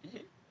me.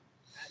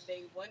 I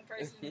date one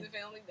person in the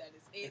family, that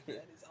is it.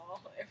 That is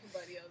all.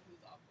 Everybody else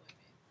is off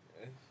limits.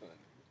 That's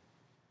funny.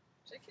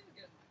 Shaquille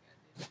get on my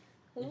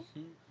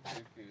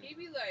goddamn nerves. He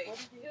be like,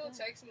 he'll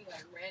text me,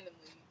 like,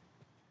 randomly,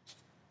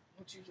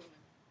 what you doing?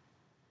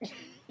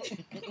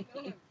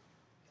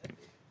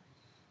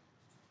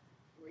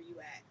 Where you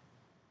at?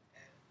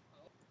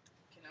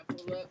 Can I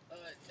pull up?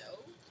 No.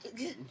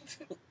 Maybe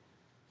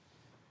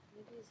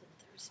it's a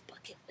thirst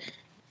bucket.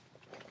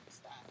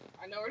 Stop.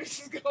 I know where this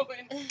is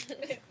going. And no.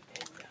 That's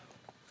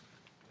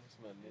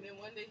my name. And then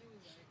one day he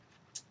was like,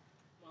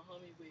 my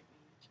homie with me.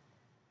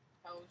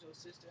 How was your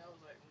sister? I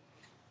was like,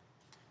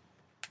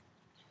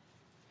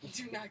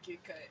 do not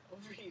get cut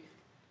over here.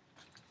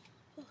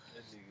 That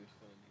nigga's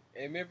funny.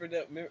 And remember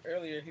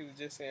earlier he was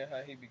just saying how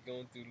he be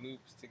going through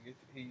loops to get.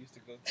 He used to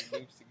go through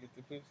loops to get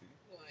the pussy.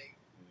 Like,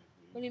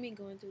 what do you mean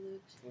going through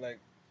loops? Like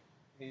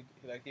he'd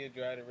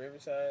drive to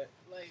Riverside.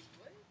 Like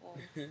what? Oh.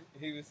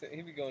 he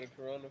be going to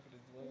Corona for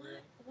this one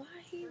girl.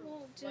 Why he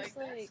won't just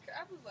like?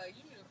 I was like,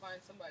 you need to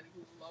find somebody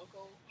who's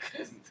local,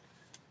 cause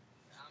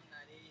I'm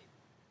not it.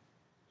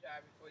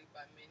 Driving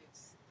 45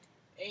 minutes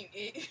ain't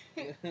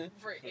it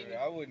for any.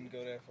 I wouldn't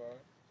go that far.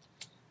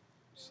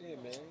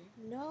 Shit, man.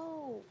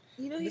 No.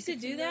 You know he used to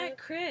do that,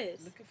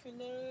 Chris. Looking for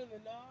love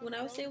and all. When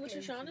I was staying with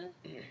Shoshana,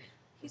 he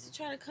used to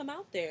try to come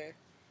out there.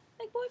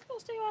 Like, boy, if you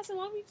don't stay out so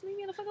long, you just leave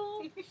me the fuck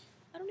alone.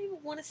 I don't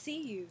even want to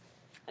see you.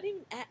 I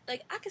didn't even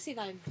like. I could see if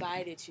I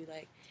invited you.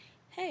 Like,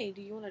 hey,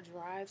 do you want to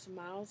drive some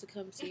miles to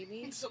come see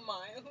me? Some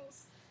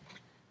miles.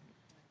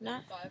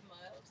 Not 5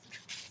 miles.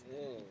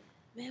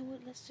 Yeah. Man, well,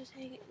 let's just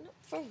hang it. No,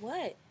 for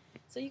what?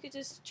 So you could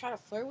just try to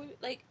flirt with me?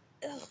 Like,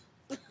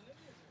 ugh.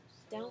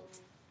 Don't.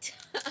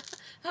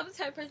 I'm the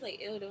type of person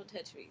like, ew, don't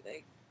touch me.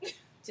 Like,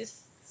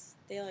 just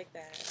stay like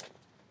that.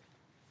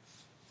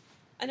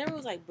 I never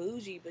was like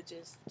bougie, but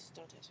just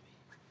don't touch me.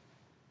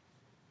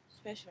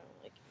 Especially if I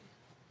don't like you.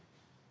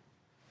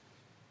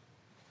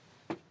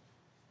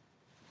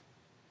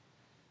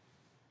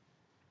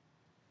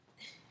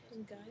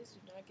 And guys do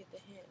not get the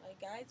hint. Like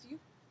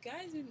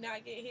guys do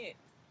not get hints,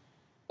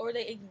 or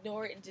they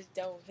ignore it and just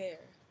don't care.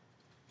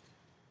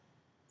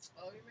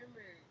 Oh, you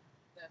remember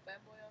that fat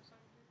boy I was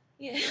talking to?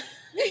 Yeah,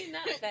 he's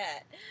not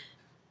fat.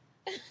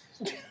 He's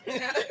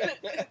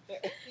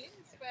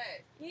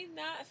fat. He's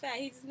not fat.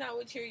 He's just not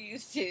what you're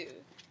used to.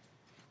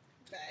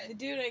 Fat. The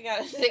dude ain't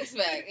got a six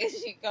pack, and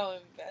she calling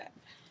him fat.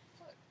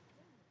 Fuck.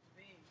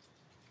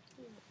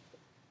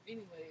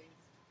 Anyways,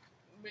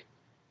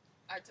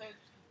 I told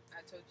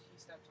you he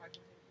stopped talking to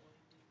me. Well,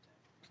 he did talk.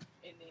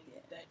 And then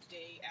that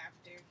day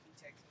after, he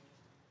texted me.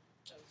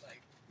 I was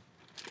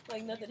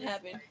like nothing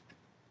happened. Like,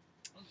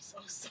 I'm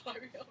so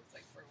sorry. I was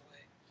like, for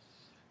what?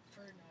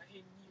 For not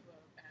hitting you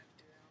up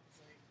after. I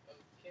was like,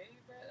 okay,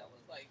 bro. That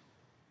was like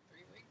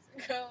 3 weeks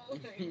ago.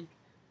 Like, I'm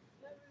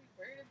not really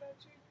worried about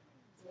you.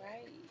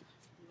 Right.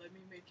 Let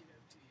me make it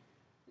up to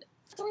you.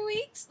 3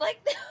 weeks?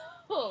 Like,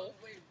 no.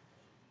 Wait.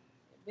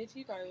 Bitch,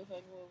 you probably was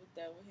fucking with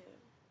that with him.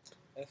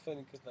 That's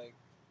funny because like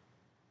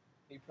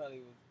he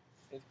probably was.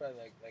 It's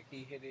probably like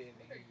he hit it and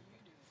then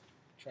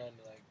he trying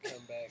to like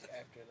come back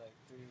after like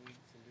 3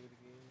 weeks and do it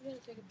again. You gotta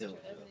take a picture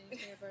of Ebony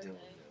for your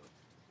birthday.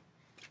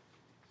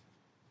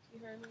 You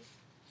heard me?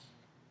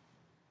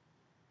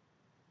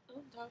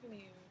 I'm talking to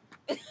you.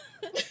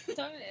 I'm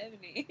talking to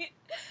Ebony.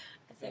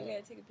 I said we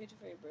gotta take a picture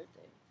for your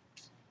birthday.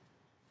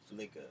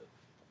 Flick up.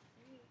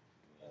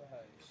 Oh,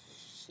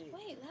 shit.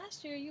 Wait,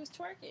 last year you was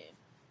twerking.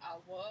 I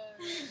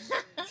was.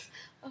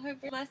 On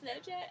my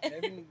Snapchat.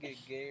 Ebony get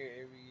gayer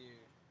every year.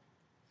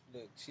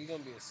 Look, she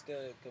gonna be a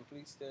stud,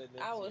 complete stud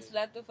next I will year.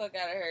 slap the fuck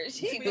out of her.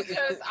 She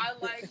Because I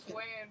like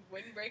wearing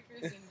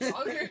windbreakers and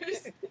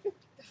joggers. Get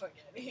the fuck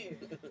out of here.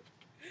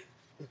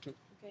 Okay,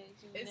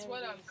 It's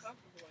what I'm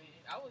comfortable in.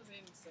 I was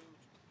in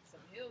some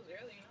heels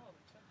earlier and I was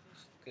like, fuck this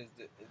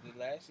shit. Cause the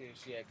last year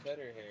she had cut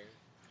her hair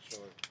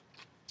short.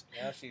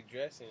 Now she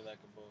dressing like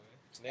a boy.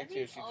 Next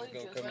year she just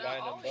gonna combine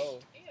them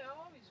both. Yeah, I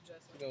always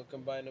dress She like gonna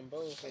combine them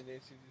both, and then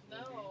she just No,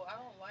 I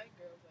don't like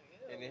girls like ew.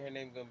 And then her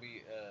name gonna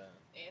be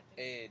Anthony.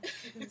 Ed.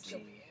 It's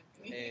gonna be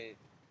Anthony. Ed.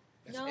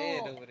 That's No.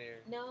 Ed over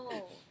there. No.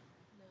 No.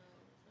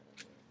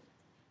 It's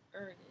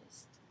not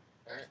Ernest.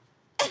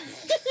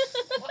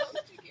 Why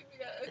would you give me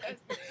that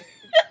name?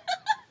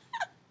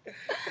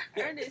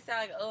 Ernest sound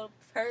like an old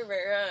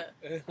pervert, huh?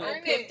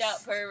 Old pimped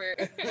out pervert.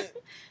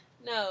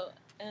 No,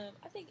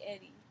 I think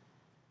Eddie.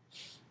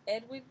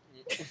 Edwin.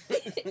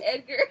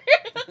 Edgar.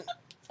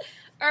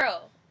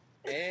 Earl.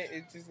 Ed,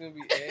 it's just gonna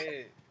be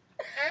Ed.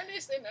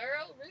 Ernest and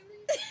Earl,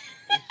 really?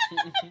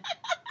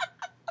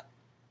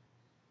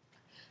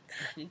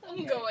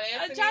 I'm going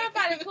I'm Anthony. trying to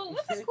find a cool.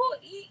 What's a cool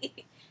E?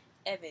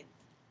 Evan.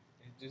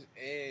 It's just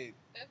Ed.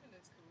 Evan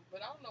is cool,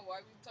 but I don't know why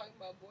we talking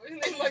about boys'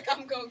 names like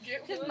I'm gonna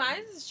get Because one.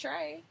 mine is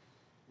Trey.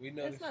 We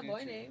know That's the my future.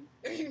 boy name.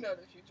 You know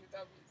the future.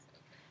 That was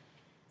okay.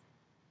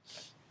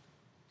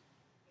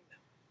 No.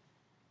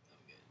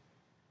 I'm good.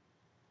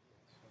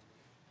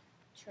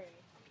 Trey.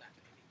 I'm not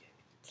gonna be gay.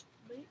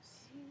 But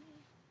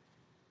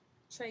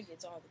Trey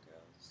gets all the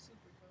girls.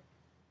 Super cool.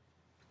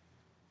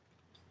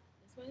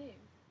 That's my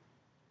name.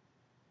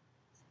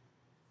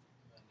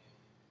 My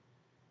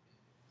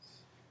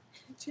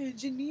name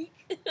Janique.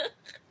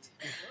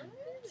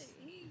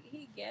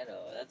 he ghetto.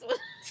 That's what.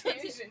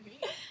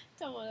 Tanzania.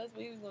 Tell me that's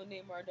what he was gonna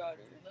name our daughter.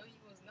 No,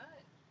 you was not.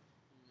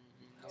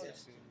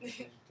 is. I would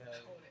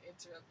have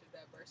interrupted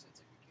that birth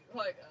certificate.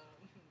 Like,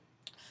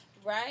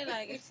 Right?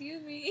 Like,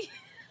 excuse me.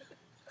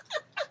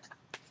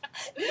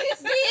 You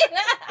see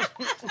that?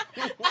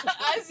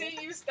 I see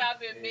you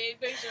stop in mid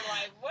picture.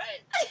 Like,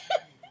 what?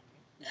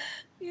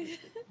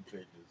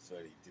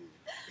 Sorry, dude.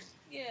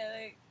 Yeah,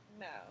 like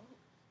no.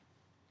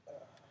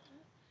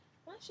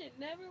 My shit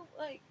never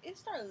like it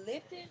started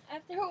lifting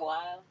after a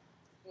while.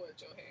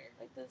 What, your hair?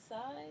 Like the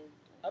side.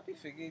 I be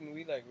forgetting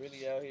we like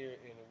really out here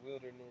in the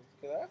wilderness.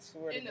 Cause I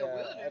swear In to the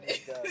God, I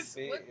just got wilderness?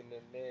 bit What? in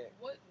the neck.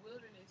 What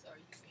wilderness are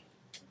you in?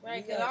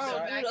 Right, We cause I The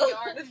don't outside. do those.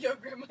 backyard of your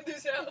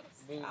grandmother's house?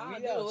 But I we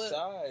do it.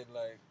 outside,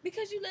 like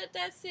Because you let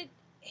that sit.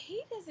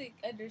 He doesn't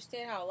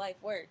understand how life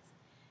works.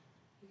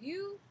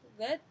 You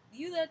let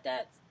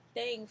that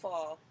thing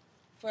fall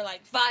for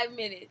like 5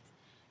 minutes.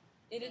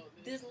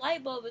 This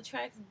light bulb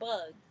attracts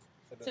bugs,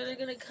 so they're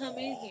gonna come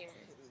in here.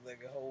 It's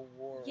like a whole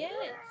war. Yes.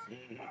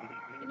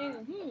 And then,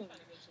 I'm trying to go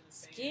to the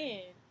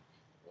skin.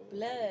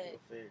 Blood.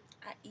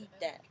 I eat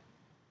that.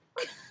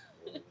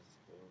 You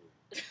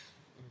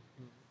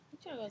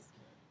trying to go?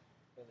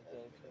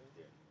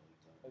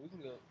 Oh, we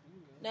can go.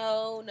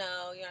 No,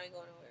 you ain't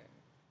going nowhere.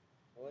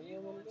 Well, you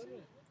don't want to go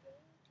there.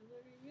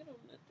 You don't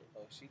nothing.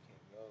 Oh, she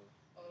can't go.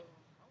 Oh,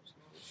 I was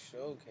For going.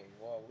 sure can't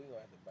walk. We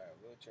gonna have to buy a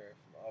wheelchair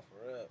from Offer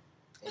Up.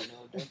 Hey,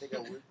 no, don't they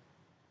got wood?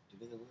 Do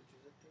they got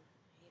wheelchairs up there?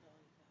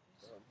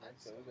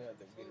 So we gonna have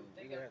to get.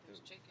 They We gonna got have to.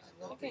 this chicken.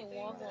 I can't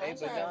walk Hey, Hey, I'm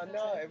but sorry.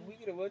 no, if we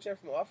get a wheelchair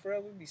from Offer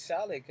Up, we'd be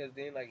solid. Cause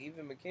then, like,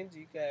 even Mackenzie,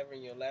 you can have her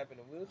in your lap in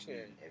a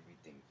wheelchair.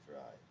 Everything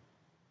fried.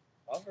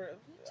 Offer,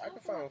 I can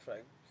find one for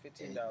like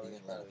 $15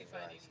 probably. If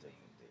I need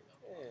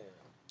Yeah. anything.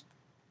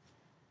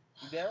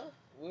 You down?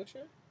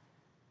 Wheelchair?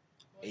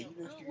 Hey, you know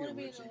I if don't you wanna get a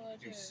be in a wheelchair, you can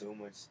do wheelchair. so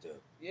much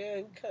stuff. Yeah,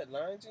 we cut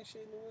lines and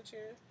shit in the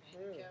wheelchair. For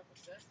real. Handicap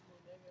accessible,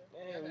 nigga.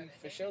 Man, Y'all we got a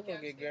for sure gonna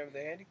handicap get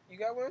grandmother handy. You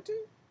got one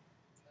too?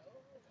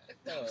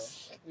 No.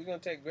 Oh, we gonna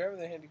take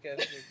grandmother handicap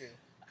sticker.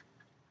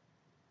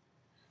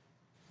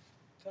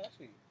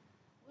 Tashi,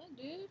 What,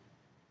 dude? you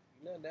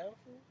not down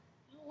for it?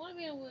 I don't want to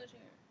be in a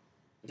wheelchair.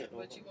 But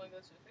you want to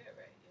go to the fair,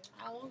 right?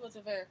 Yeah. I want to go to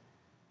the fair.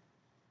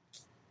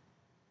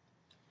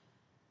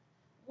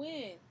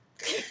 When?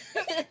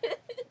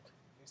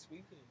 This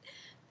weekend.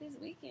 This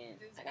weekend.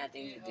 This I got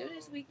things to do weekend,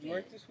 this oh. weekend. You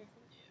work this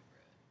weekend? Yeah,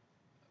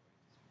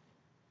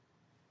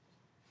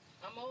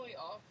 bro. I'm only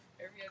off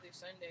every other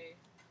Sunday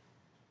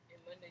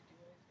and Monday through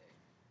Wednesday.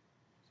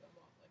 So I'm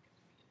off like at the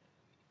beginning of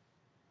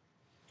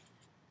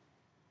the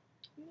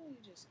week. You know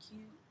you're just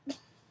cute.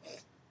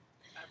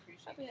 I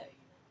appreciate I'll be that.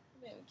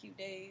 I'm having cute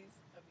days.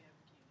 I'll be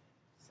having cute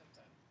days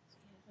sometimes.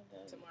 Yeah,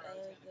 sometimes Tomorrow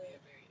is going to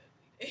be a very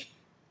ugly day.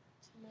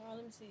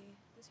 Tomorrow, let me see.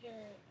 This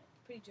hair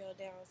pretty gel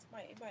down. So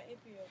it might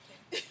be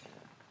okay.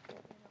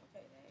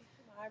 Okay, day.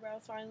 My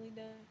eyebrows finally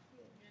done.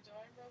 Yeah. Get your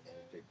eyebrows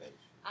done?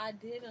 I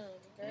did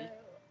girl.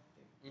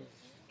 Mm.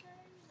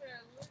 Okay.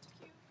 that look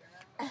cute,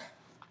 girl.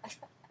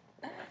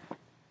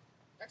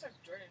 I talked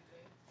to Jordan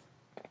today.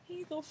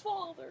 He's a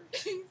father.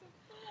 He's a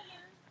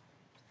father.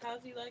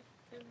 How's he like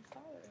in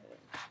fatherhood?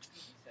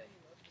 He said he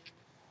loved me.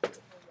 I was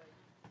like,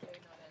 you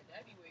ain't on that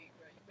daddy weight,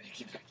 bro. You better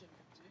get back in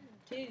the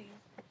gym.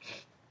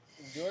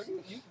 Titties. Jordan,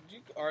 you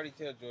could already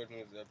tell Jordan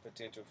was a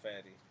potential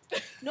fatty.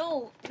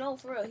 No,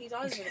 for real. He's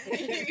always been a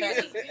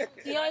potential fatty.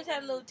 He always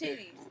had little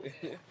titties.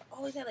 Yeah.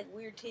 Always had like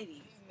weird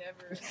titties. He's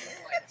never been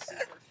like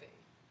super fit.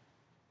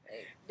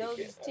 Like, those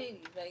is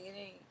titties. Like it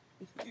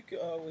ain't. You can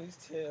always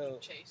tell.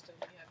 Chase told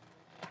me he had a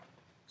little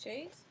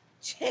Chase?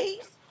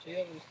 Chase? She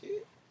having a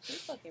kid?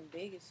 He's fucking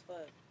big as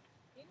fuck.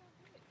 He not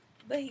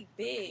big. But he He's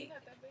big.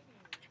 not that big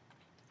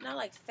anymore. Not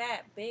like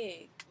fat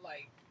big.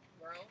 Like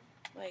grown,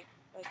 Like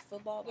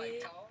football like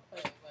big. tall,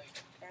 Like-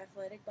 like.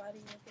 Athletic body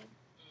looking.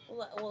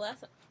 Well,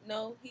 that's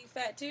no. He's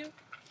fat too.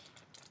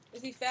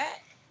 Is he fat?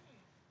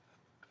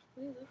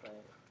 What do he look like?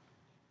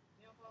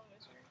 You don't follow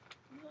Instagram?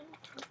 No,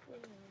 fuck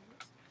with him.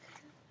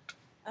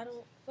 I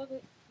don't fuck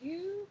with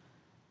you.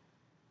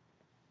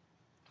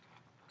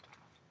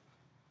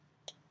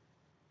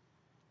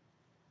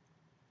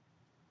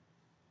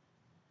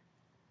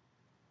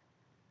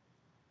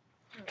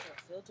 I don't put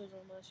filters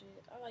on my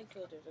shit. I like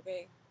filters,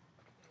 okay?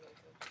 You like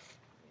filters?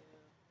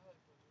 Yeah, I like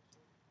filters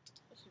too.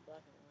 especially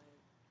black and white.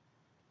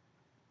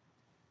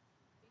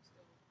 He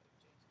still looks like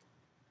Jason.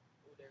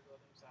 Oh, there go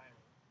them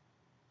sirens.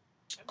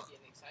 I'm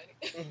getting excited.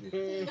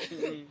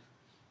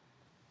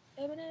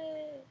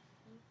 Eminem.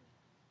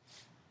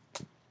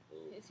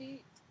 Is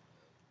he?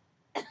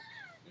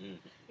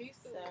 He's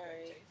still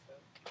Sorry. like Chase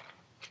though.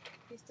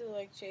 He still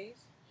like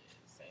Chase? Yeah,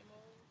 same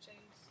old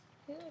Chase.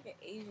 He's like an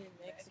Asian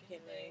Mexican Back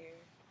in the right day.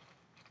 here.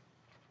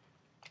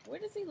 Where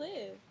does he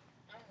live?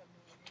 I have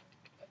no idea.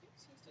 I think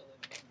he's still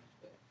in Memphis,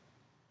 but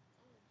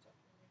I don't talk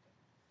to him like that.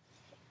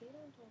 He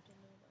don't talk to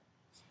nobody.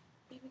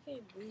 He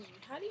became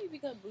bougie. How do you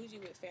become bougie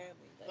with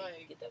family?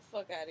 Like get the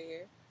fuck out of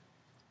here.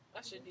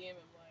 I should DM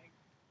him like,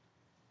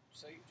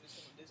 so you just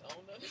gonna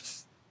disown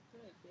us?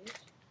 Good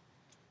bitch.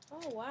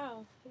 Oh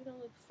wow, he don't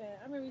look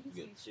fat. I remember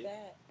he used to be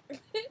fat.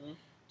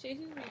 Chase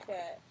used to be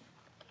fat.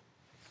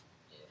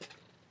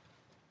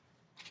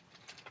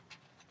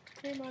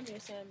 He remind me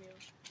of Samuel.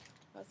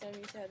 How Samuel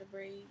used to have the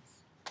braids.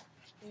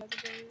 You have the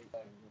braids? Or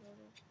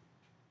whatever.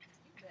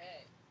 You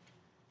bad.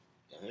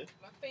 Uh-huh.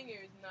 My finger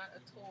is not a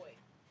toy.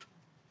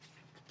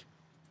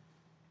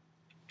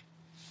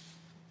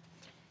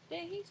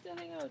 Dang, he still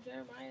hang out with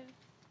Jeremiah.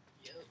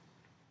 Yup.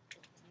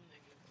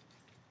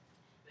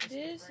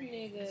 This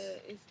nigga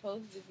is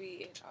supposed to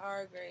be in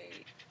our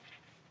grade.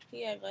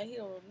 He act like he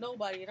don't know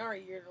nobody in our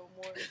year no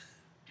more.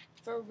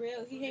 For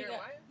real, he hang out.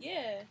 Jeremiah?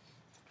 Yeah,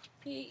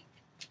 he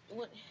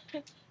when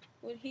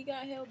when he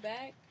got held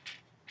back,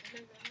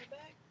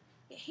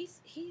 he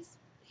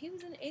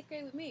was in the 8th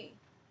grade with me.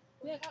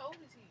 Yeah. How old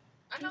is he?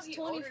 I know He's he's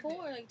 24,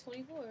 older than... like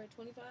 24 or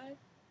 25.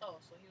 Oh,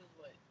 so he was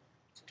what?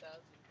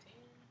 2010?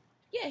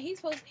 Yeah, he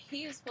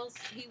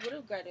would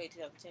have graduated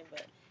 2010,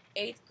 but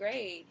 8th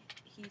grade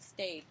he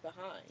stayed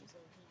behind. So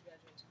he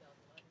graduated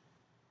 2011.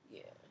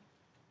 Yeah.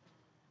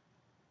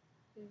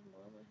 His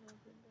mama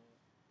held him back.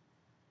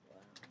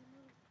 Wow.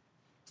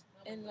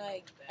 And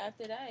like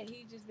after that,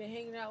 he just been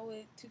hanging out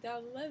with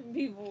 2011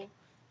 people.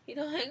 He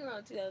don't hang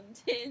around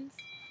 2010s.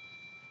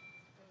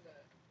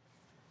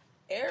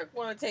 Eric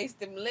wanna taste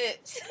them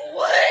lips.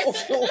 What?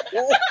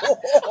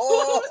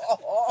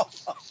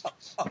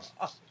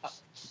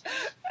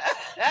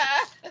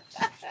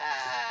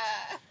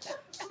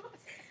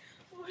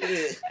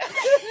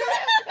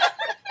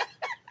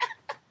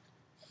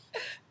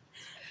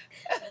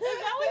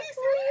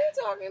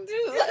 Talking to?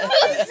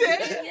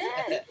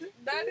 Yeah.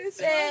 That is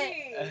Said,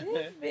 funny.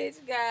 this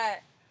bitch got.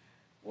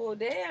 Well,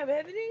 damn,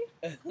 Ebony.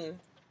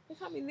 Look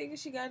how many niggas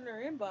she got in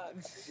her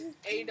inbox.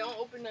 Hey, don't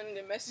open none of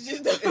the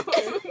messages though.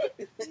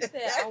 She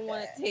said, I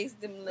want to taste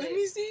them lips. Let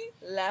me see.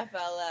 Laugh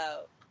out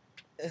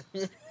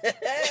loud.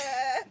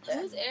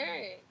 Who's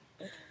Eric?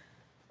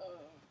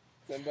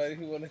 Somebody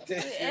who want to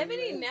taste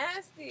Ebony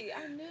nasty.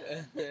 I knew.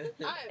 I am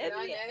not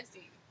Ebony-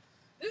 nasty.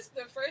 This is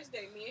the first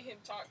day me and him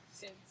talked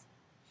since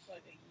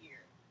like a year.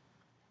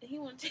 He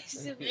want to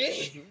taste them Yeah.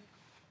 lips.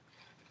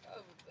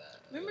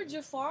 Remember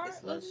Jafar?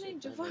 It's What's his not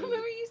name? shit, Jafar? man.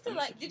 Remember you used to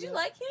like. Did you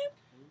like him?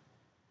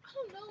 I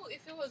don't know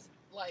if it was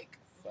like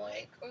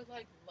like or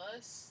like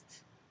lust.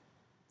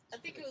 I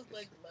think it was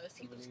like lust.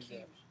 He was cute,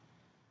 Yeah,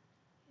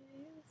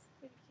 he was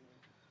pretty cute.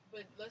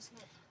 but let's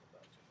not talk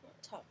about Jafar.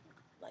 Top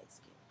light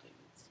skin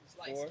dudes. It's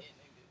light Four? skinned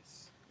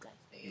niggas. Light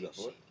They You ain't got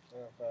four?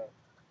 shit.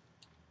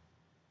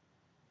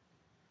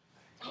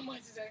 I might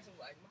just ask him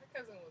like, my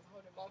cousin was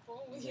holding my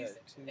phone when you Yeah,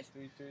 said 2, that.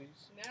 3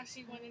 threes. Now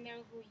she want to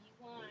know who you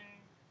are.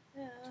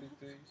 Yeah. 2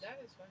 threes. That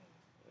is funny.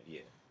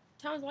 Yeah.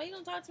 Thomas, why you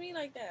don't talk to me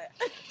like that?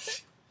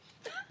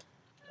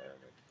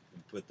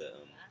 Put the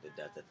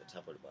dots at the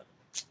top or the bottom.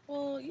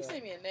 Well, you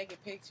sent me a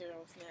naked picture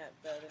on Snap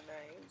the other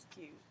night. It was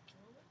cute.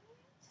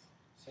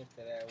 Sent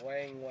to that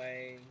Wang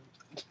Wang.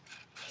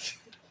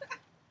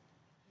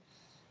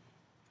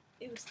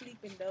 It was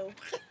sleeping though.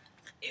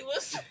 It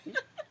was.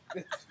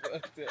 It's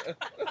fucked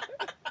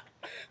up.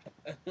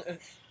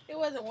 It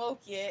wasn't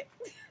woke yet.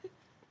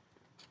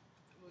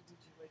 What did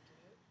you wake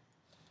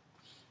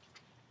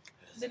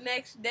it The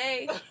next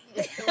day,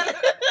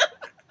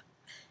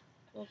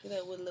 woke it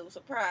up with a little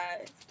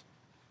surprise.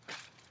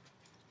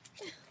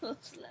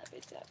 Slap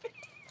it, tap it.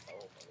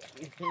 Oh my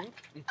Mhm. god.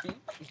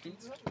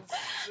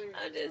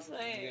 I'm just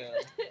saying.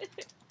 Yeah.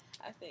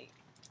 I think.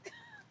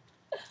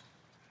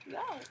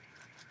 No.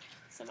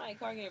 Somebody's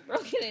car getting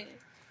broken in.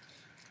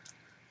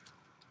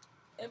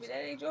 I mean,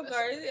 that ain't your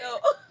car, is it? Oh.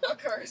 My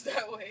car is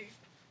that way.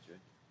 Yeah.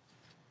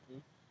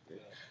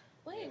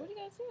 Wait, what are you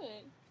guys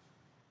doing?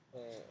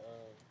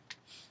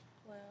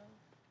 Wow.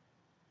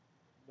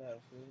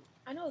 Battlefield.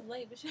 I know it's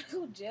late, but should I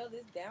go gel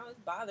this down? It's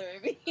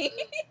bothering me.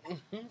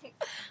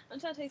 I'm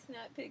trying to take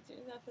snap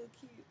pictures. I feel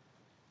cute.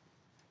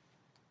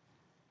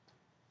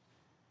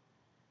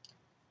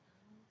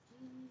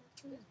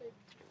 This baby.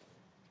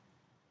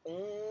 Mm.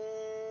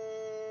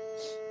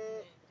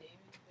 Man,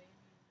 David's baby.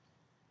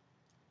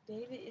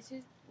 David, is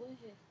his, what is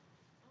his? I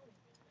don't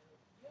even know.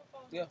 You have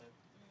phones Yeah. with him?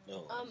 No,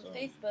 it's on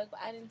Facebook, but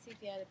I didn't see if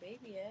he had a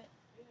baby yet.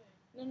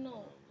 Yeah.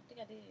 No, I think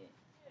I did.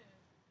 Yeah.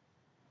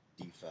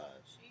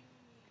 D5. She.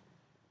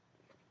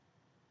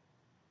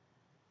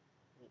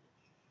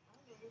 I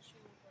don't know what she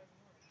looked like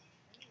more.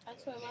 I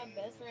swear my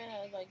best friend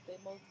has like the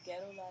most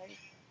ghetto life.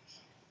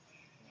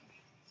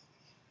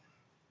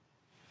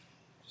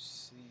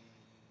 C4.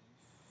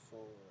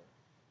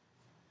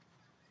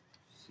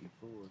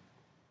 C4.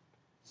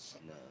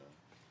 Nah.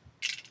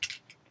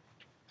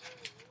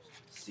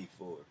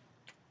 C4.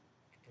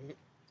 Mhm.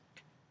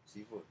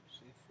 C4.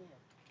 C4.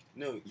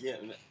 No, yeah,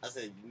 I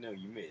said, no,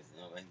 you missed.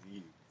 I'm like,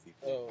 you. C4.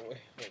 Oh,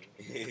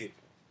 wait.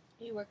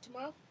 You work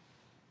tomorrow?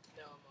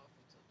 No, I'm off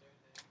until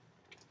Thursday.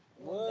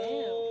 Well,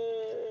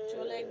 damn.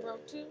 Your leg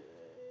broke too?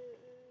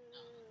 No,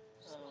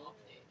 just my off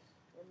days.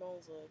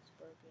 Ramon's leg's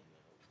broken.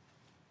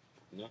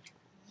 No?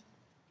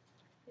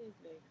 His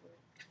leg broke.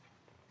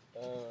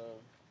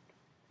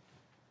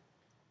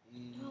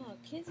 No,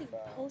 kids is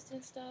E5.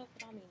 posting stuff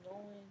without me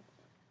knowing.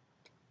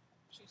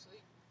 She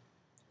sleep.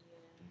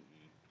 Yeah.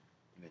 Mm-mm.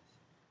 Miss.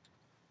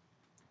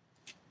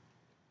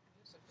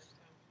 This is the first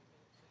time she's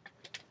been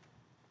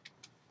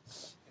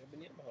asleep.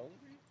 Ebony, I'm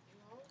hungry. You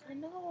hungry? I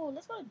know.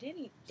 Let's go to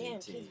Diddy. Damn,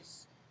 JT.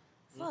 kids.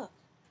 Fuck.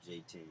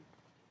 JT.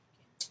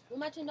 With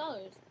my $10. Ooh,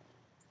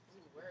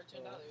 where are $10?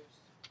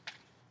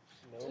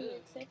 No. To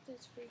accept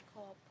this free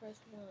call, press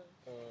 1.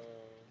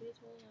 Bitch,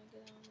 when I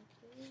get on the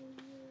kill you.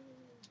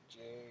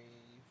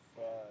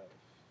 J5.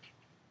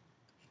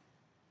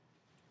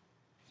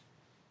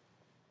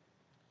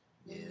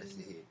 Yeah, that's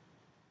it.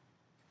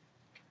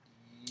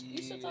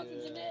 You still talking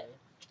to Jeanette?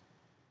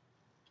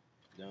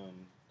 I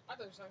thought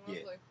you were talking. I Yeah.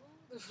 was like, who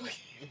the fuck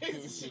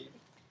is she?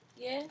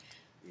 Yeah?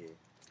 Yeah.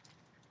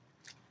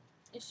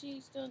 Is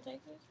she still in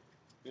Texas?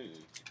 Mm-mm.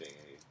 She back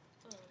here.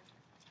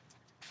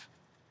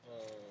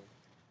 Oh.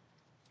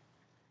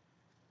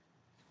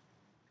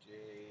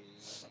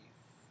 J4.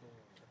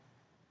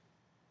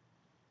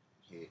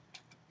 Hit.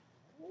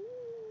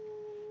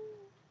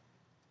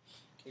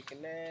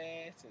 Kicking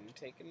ass and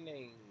taking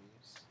names.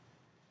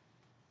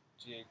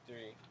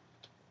 J3.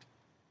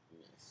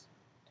 Yes.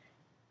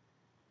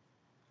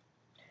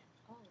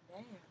 Oh,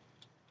 damn.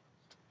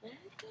 What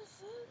the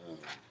fuck?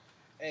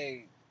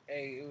 Hey,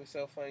 it was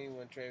so funny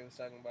when Trey was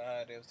talking about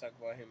how they was talking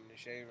about him in the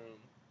shade room.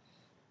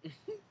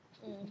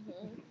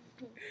 Mm-hmm.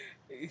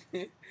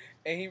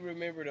 And he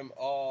remembered them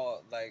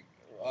all, like,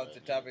 off the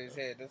top of his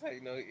head. That's how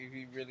you know if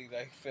he really,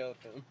 like, felt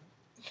them.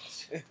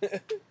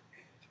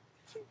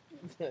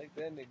 Like,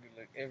 that nigga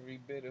look every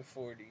bit of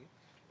 40.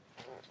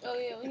 Oh,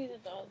 yeah, when he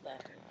said that, I was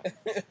laughing.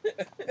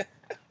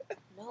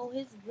 No,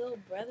 his little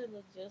brother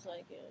looked just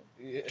like him.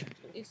 Yeah.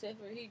 Except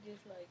for he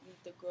just, like, needs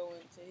to grow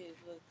into his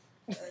looks.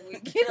 Like, when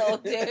he get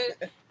older,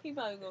 he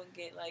probably gonna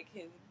get, like,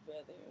 his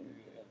brother. When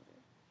he get older.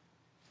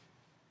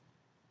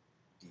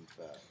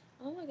 D5.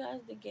 Oh my gosh,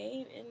 the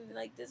game and,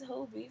 like, this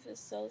whole beef is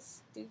so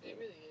stupid. It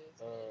really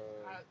is.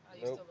 I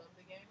used to love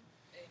the game,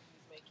 and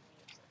he's making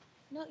me upset.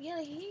 No,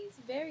 yeah, he's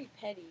very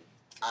petty.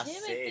 I Him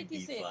and said 50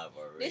 D5 Cent.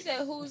 already. They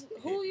said who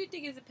you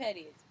think is the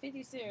pettiest?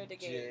 50 Cent or the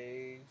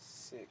game?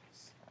 J6.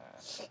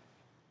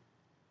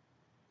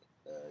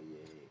 Yeah.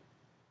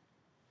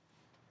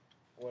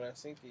 When I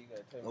sink it, you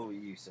gotta tell me. Oh,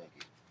 you suck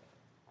it.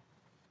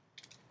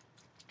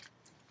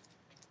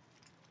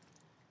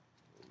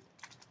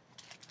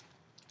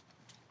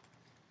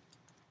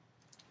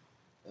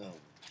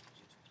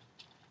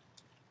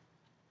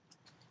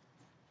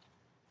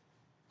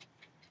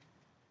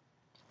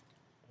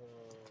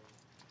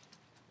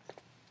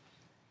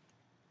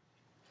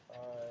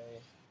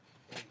 I8.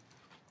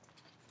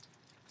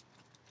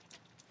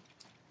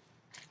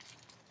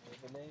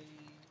 Ebony.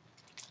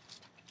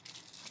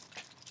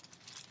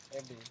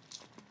 Ebony.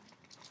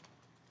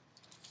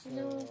 You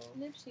know,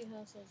 Nipsey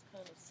Hussle's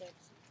kind of sexy.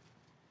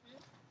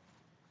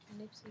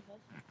 Nipsey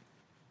Hussle.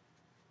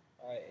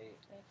 I8.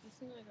 Like, he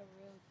seems like a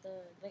real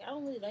thug. Like, I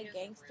don't really like is a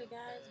gangster real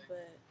guys, thug.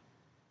 but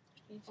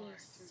he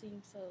just R2.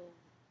 seems so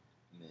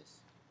Miss.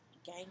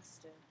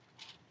 gangster.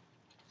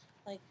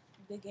 Like,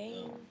 the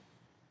game.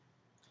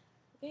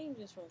 Game's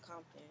just from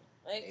Compton.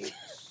 Like, H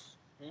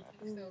You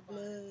can still find it.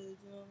 Bloods,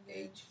 you know what I'm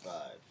saying? H5.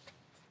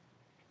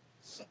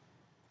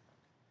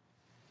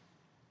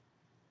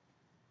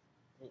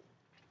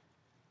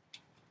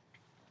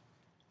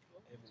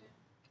 What was Eminem. it?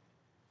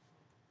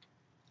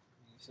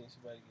 You seen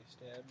somebody get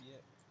stabbed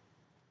yet?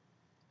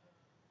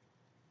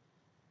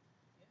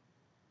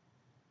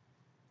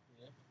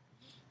 Yeah. Yeah.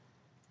 You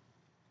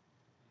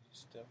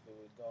just stuff it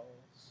with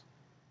galls.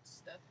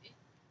 Stuff it.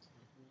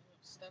 Mm-hmm. You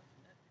don't stuff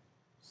nothing.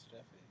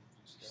 Stuff it.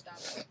 You just You stuff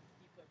stop it. it.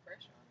 You put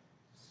pressure on it.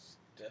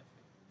 Stuff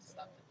it. with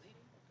Stop the gauze.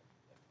 bleeding.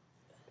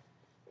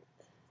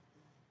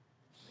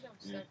 We don't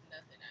stuff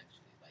nothing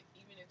actually. Like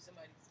even if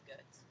somebody's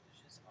guts is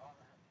just all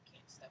out, you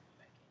can't stuff them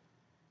back in.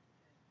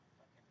 You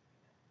fuck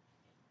everything up and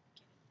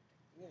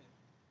get it. Yeah.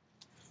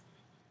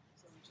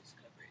 So we just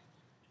cover it.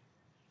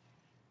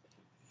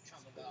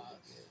 Trauma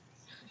gauze.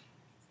 And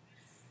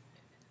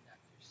then the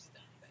doctor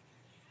stuff it back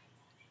in.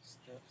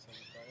 Stuff some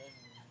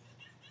gauze.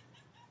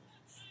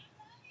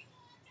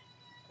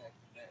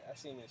 I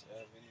seen this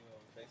video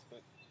on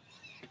Facebook.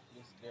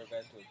 This girl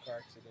got into a car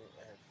accident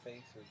and her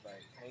face was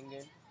like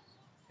hanging,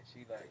 and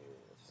she like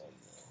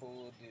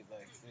pulled it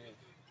like this,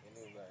 and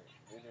it was like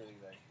literally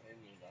like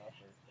hanging off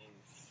her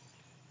face.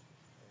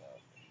 And I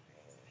was like,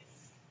 damn,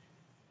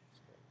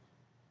 it's crazy.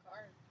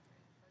 Cars.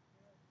 Really fuck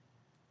you up.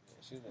 Yeah,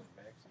 she was in the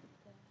backseat.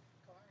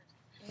 Cars.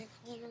 They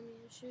calling on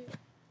me and shit.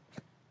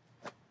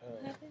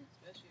 What happened?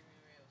 Especially when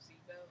you're in a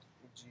seatbelt.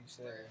 G7.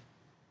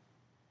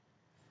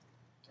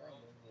 Thrown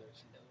remember from the that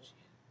shit, window bro. shit.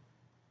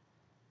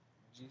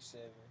 G7.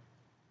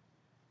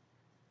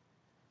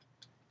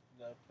 You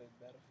know, I played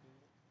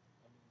Battlefield.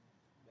 I mean,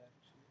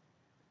 Battlefield.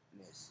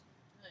 Miss.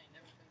 I ain't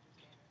never played this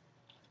game ever in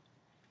my life.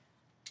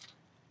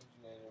 Cause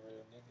you ain't a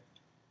real nigga.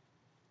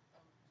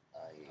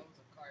 I was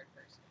a card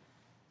person.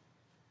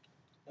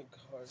 A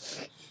card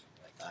person.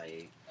 Like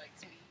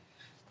Speed.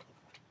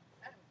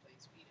 I haven't played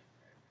Speed in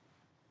forever.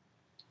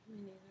 Me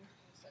neither.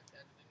 I sucked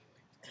at it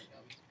anyway. I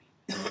always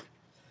beat.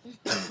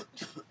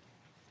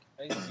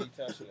 I used to beat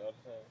Tashi all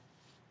the time.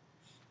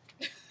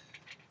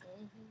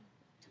 Mm-hmm.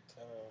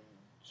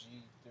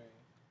 G3.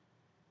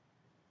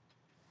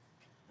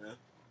 Huh?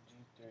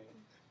 G3.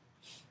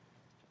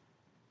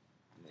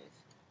 Miss.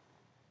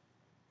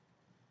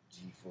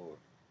 G4.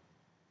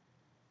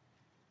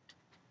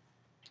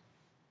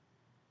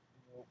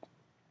 Nope.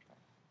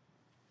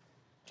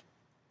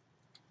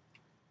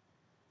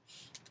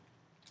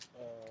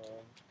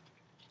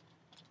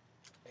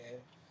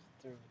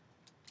 F3.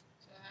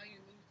 So how you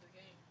lose the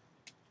game?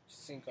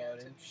 Sink You all got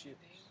too them many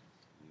ships. things?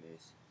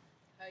 Miss.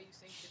 How you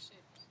sink the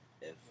ships?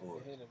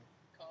 F4. Hit him.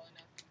 Calling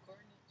out the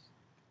coordinates?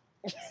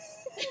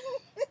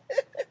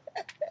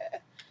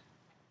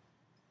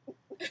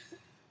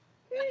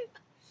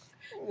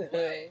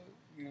 What?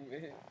 You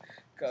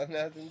calling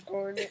out them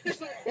coordinates?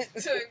 So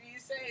if you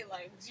say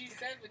like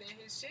G7 and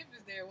his ship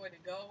is there, would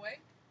it go away?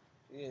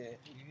 Yeah,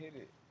 you hit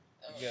it.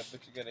 Oh,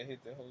 But you gotta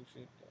hit the whole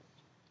shit though.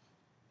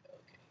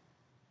 okay.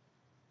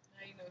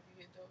 How you know if you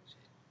hit the whole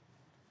shit?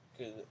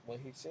 Cause when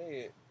he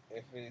say it,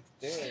 if it's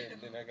there,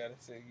 then I gotta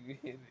say you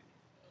hit it.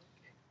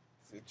 Okay.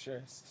 It's a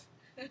trust.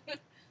 Hit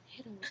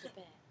him with the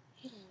bat.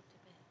 Hit him with the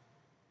bat.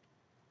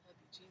 I'll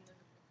be cheating on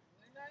the book.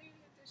 When now you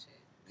hit this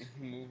shit?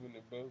 Moving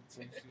the boats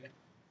and shit.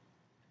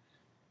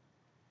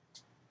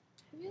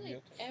 Have you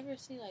like ever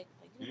seen like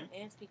you know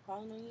ants be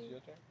crawling on It's you? your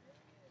turn?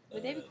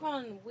 But they be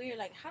crawling weird.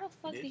 Like how the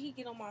fuck did he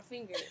get on my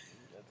finger? I think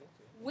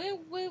so.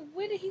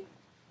 When did he?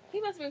 He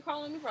must have been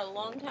crawling on me for a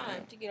long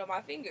time to get on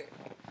my finger.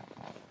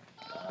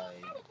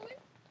 Probably.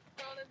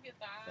 Crawl up your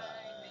thigh,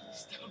 and then you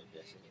stomach it,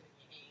 That's and it.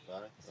 then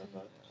your hand.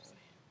 5? Just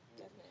saying.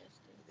 That's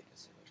nasty. I think I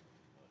said that.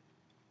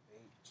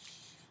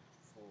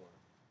 H4.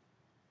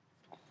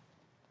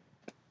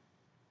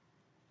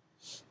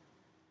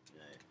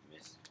 Alright,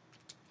 miss.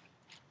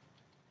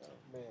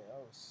 Man, I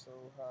was so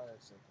high or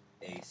something.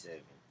 A7.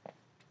 You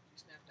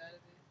snapped out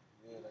of it.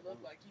 Yeah, You like look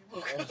like you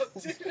woke up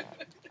too.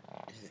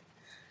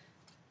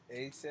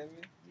 A7?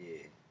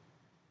 Yeah.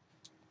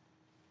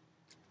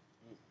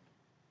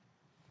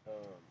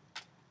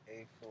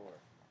 A4.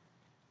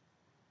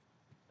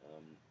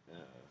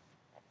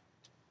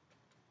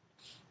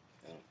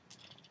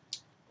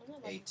 I'm not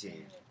about to 18. say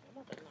it.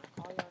 I'm about to knock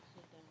all y'all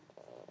shit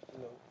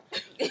No.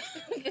 down.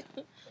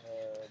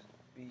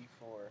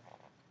 B4.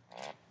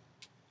 Oh,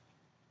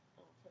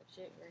 for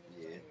shit, we're gonna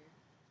Yeah. here.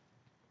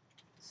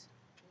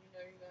 You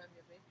know you're gonna have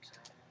your baby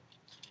shower.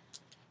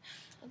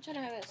 I'm trying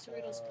to have it at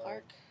Cerritos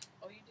Park.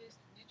 Oh, you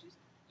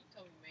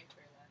told me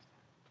Mayfair last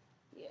time.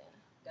 Yeah.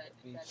 That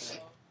didn't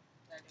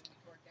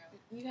work out.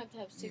 You have to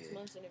have 6 Yeah.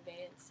 months in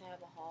advance to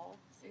have a hall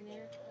in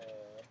there.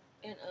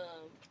 And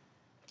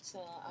so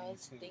I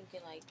was B2.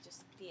 thinking like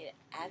just be it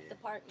at Yeah. the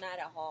park, not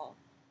a hall.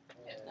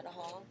 Not a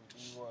hall.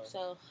 B1.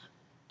 So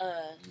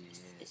Yeah.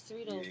 it's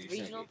Cerritos Yeah,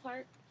 Regional exactly.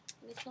 Park.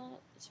 It's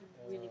called. It's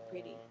really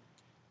pretty.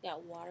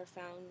 Got water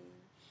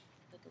fountain,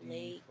 like a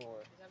lake.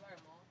 B4. Is that by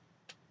a mall?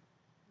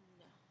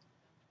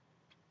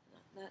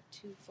 No, not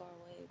too far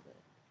away, but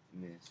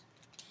Miss.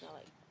 not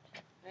like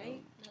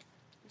right.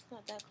 It's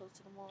not that close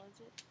to the mall, is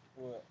it?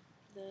 What?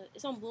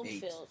 It's on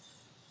Bloomfield.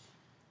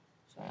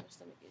 Sorry, my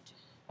stomach itching.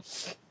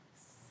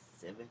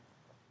 7. I'm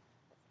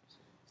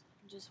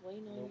just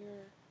waiting on Nope.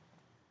 your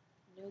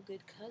no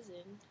good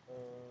cousin to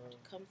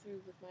come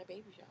through with my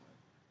baby shower.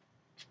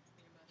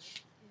 Your mother.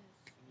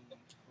 Yes.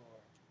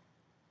 E4.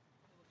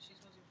 She's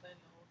supposed to be planning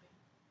the whole thing.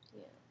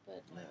 Yeah,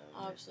 but No,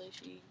 obviously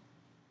she.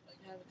 Like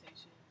Have-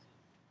 invitations.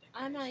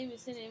 I'm not even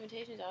sending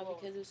invitations out Well,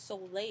 because it's so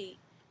late.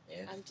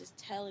 F. I'm just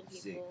telling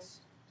people. 6.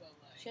 So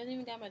like, She hasn't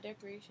even got my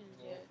decorations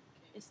Yeah. yet.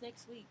 It's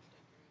next week.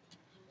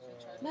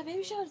 decorations. My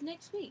baby shower is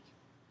next week.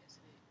 Yes,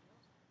 it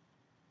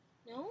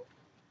is. No?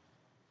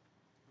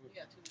 You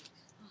got 2 weeks.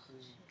 Oh, 2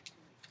 shit. weeks.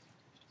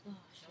 Oh, Don't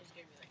shit.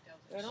 scare me like that.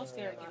 Girl, don't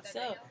scare Get that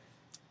myself.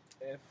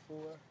 day off.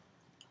 F4.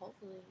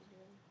 Hopefully you do.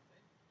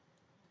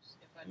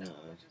 If I don't,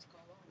 I'll just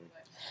call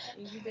on.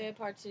 And you better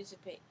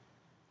participate.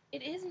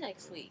 It is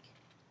next week.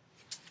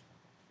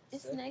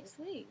 It's Second? next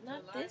week,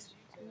 not What this. lies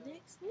you tell?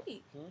 Next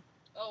week.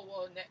 Oh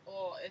well,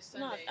 it's No,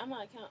 Sunday. I'm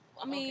not counting.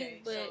 I mean,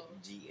 Okay, but so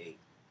G8.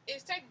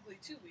 it's technically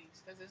 2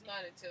 weeks because it's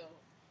not until.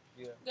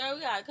 girl,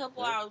 we got a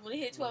couple Yeah. hours. When it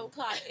hit 12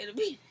 o'clock, it'll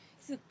be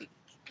next week.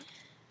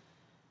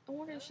 I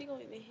wonder if she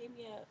gonna even hit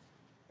me up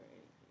or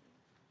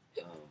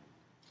anything.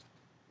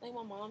 Like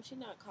my mom, she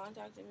not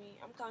contacting me.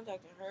 I'm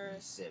contacting her,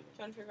 E7.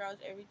 trying to figure out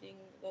if everything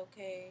is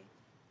okay.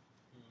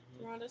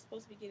 Mm-hmm. Rhonda's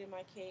supposed to be getting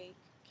my cake.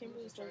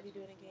 Kimberly's Who's in supposed to be charge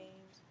doing of the the food?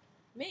 games.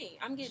 Me,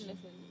 I'm getting the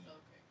food.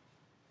 Okay.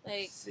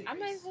 Like, Six. I'm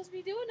not even supposed to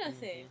be doing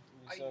nothing.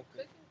 Are you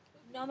cooking?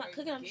 No, I'm Or not you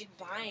cooking. I'm getting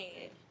just it? buying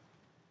it.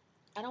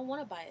 I don't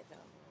want to buy it though.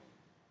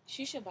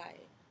 She should buy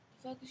it.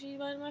 The fuck is she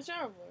buying my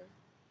shower for?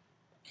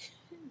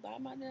 Buy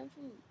my damn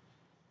food.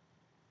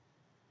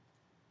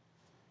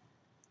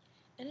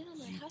 And then I'm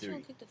like, how she gonna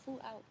G3. cook the food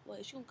out? What,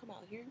 is she gonna come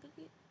out here and cook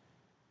it?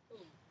 Who?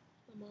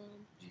 My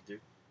mom. G3.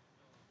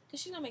 Cause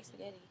she's gonna make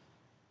spaghetti.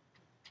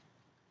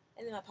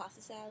 And then my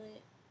pasta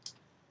salad.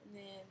 And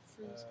then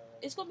fruits.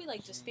 It's gonna be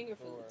like just finger G4.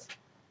 foods.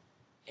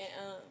 And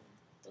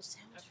those I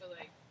sandwiches. feel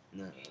like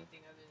No.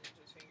 anything other than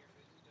just finger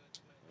food is doing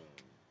too much.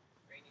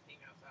 Or anything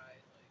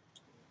outside, like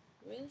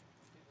Really?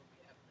 people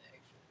be having the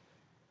extra.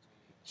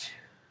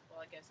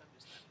 Well, I guess I'm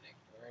just not an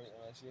extra Right, person.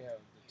 unless you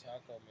have the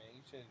taco, man.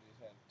 You should have just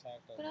had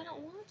taco. But I man.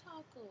 don't want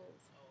tacos.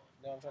 So,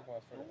 No, I'm talking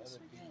about for I the want other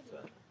spaghetti.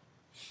 people.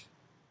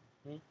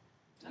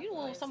 You the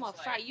one was talking about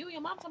fried. You and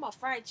your mom talking about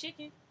fried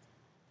chicken.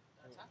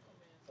 a taco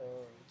man. They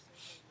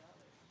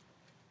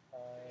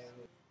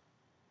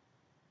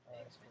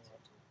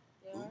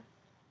are.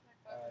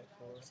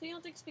 So you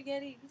don't think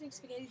spaghetti? You think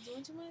spaghetti's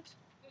doing too much?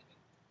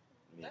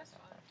 That's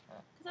fine.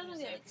 Cause I don't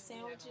get like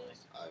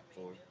sandwiches.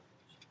 I4.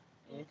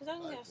 Cause I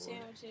don't I have four.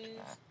 sandwiches.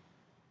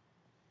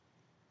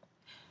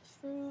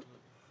 Fruit.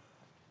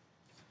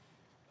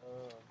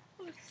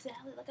 Like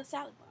salad, like a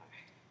salad bar.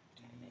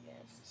 I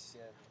guess. D7.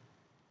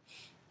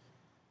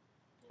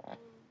 Then I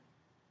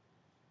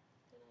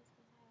was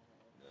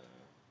gonna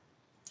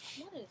have. I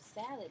wanted a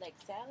salad, like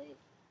salad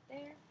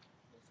there.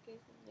 Just in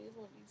case some niggas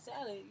want to eat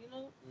salad, you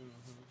know,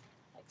 Mm-hmm.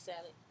 like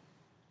salad.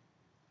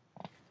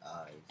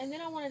 I. And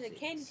then I wanted a 6.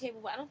 candy table,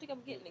 but I don't think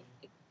I'm getting it.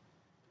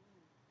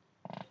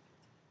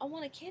 I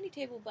want a candy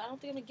table, but I don't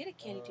think I'm gonna get a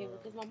candy table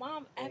because my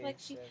mom act like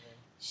she,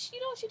 you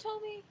know what she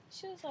told me?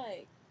 She was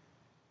like,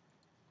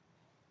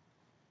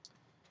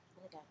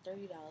 I got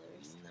 $30.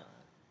 Nah.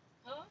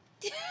 Huh?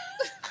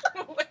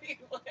 Wait,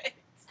 what?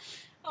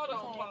 Hold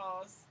on, Okay.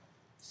 pause.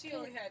 She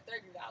only had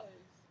 $30.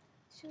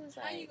 She was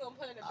How you like, gonna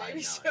plan a I baby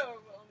know. shower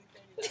with only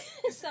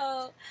 $30?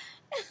 so.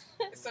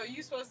 So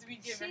you supposed to be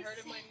giving She her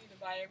the said- money to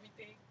buy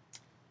everything?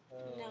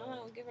 No, I'm not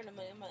gonna give her the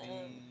money. I'm gonna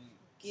D7.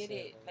 get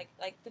it,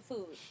 like the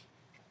food.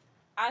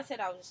 I said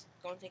I was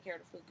gonna take care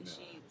of the food because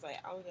No. she was like,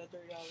 I only got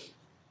 $30.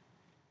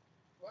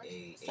 Why Hey,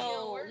 you hey.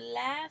 So work?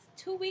 last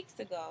 2 weeks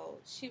ago,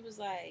 she was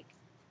like,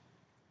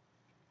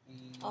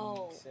 E7.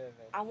 Oh,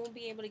 I won't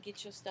be able to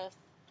get your stuff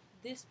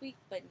this week,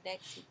 but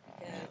next week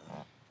because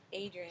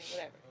Adrian,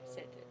 whatever,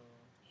 said that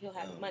he'll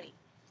have the money.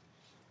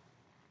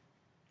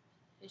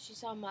 And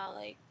she's talking about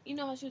like, you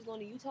know how she was going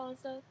to Utah and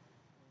stuff.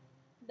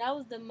 That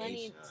was the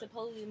money, H9.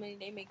 supposedly the money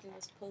they make them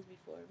was supposed to be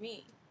for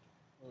me.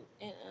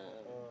 And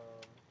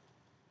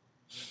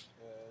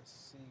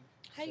C.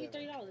 how you get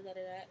 $30 out of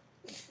that?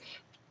 You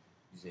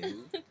say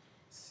who? C7.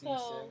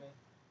 So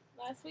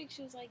last week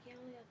she was like, yeah, I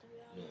only got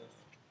 $30. No.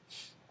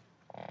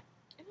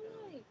 And I'm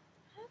like,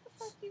 how the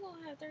fuck you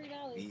gonna have $30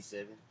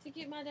 B7. to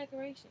get my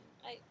decoration?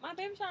 Like my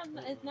baby shower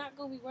is not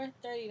gonna be worth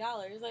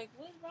 $30. Like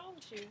what's wrong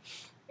with you?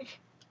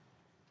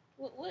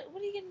 What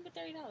are you getting for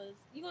 $30?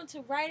 You going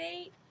to Rite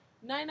Aid,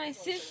 99 Going to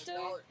the cent store,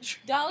 Dollar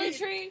Tree. Dollar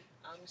Tree?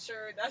 I'm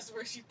sure that's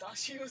where she thought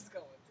she was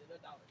going, to the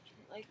Dollar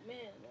Tree. Like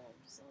man, no, I'm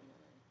just on my.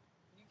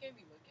 You can't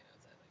be looking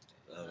outside like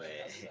that. Oh, man.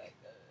 I'll be like,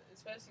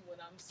 especially when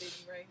I'm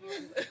sitting right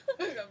here.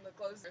 I'm the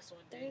closest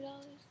one. $30?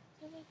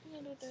 So like you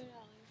gonna do $30?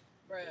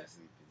 Bruh,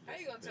 how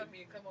you gonna tell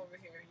me to come over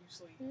here and you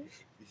sleep?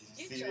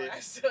 Get See your that?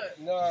 ass up.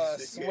 No, I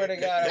swear to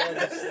God, I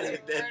wasn't Swear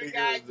asleep. to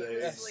God, you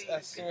was I asleep.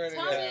 swear to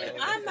Tommy, God.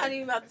 I'm not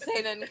even about to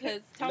say nothing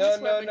because Tommy's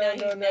swear now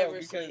he's never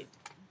because asleep.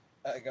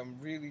 like I'm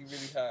really,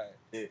 really high.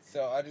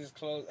 So I just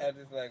close. I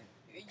just like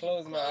You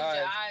close my your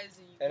eyes, eyes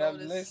and you and go I'm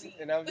to listening, sleep.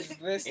 and I'm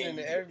just listening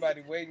to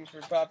everybody waiting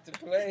for Pop to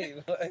play.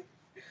 Like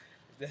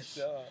that's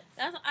all.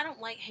 I don't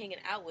like hanging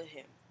out with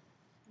him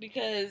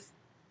because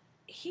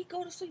he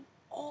go to sleep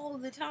all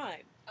the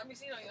time. I be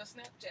seeing on your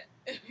Snapchat.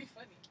 It'd be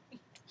funny.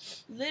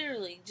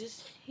 Literally,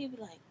 just he'd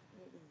be like,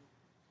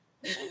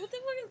 mm-mm. Like, what the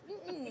fuck is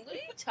mm-mm? What are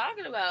you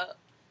talking about?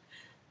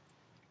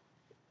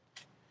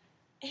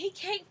 He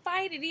can't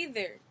fight it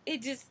either.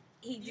 It just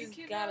he You just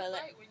cannot gotta fight.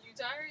 like. When you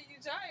tired, you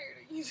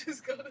tired. And you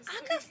just go to sleep.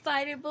 I could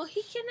fight it, but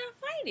he cannot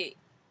fight it.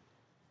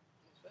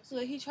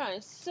 Look, he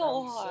trying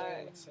so I'm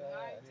hard. sad.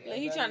 Like I'm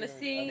he not trying to even-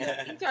 sing. I'm not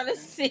He even trying to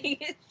sleeping.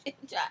 sing and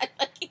try.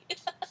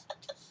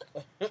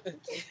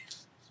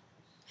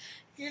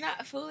 You're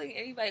not fooling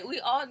anybody. We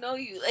all know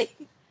you. Like,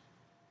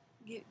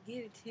 give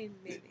it 10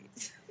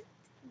 minutes.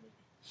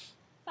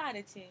 5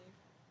 to 10.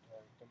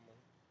 Come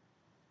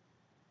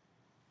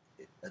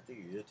on. I think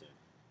it's your turn.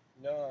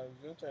 No,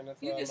 it's your turn.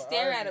 That's You why can my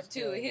stare eyes at him is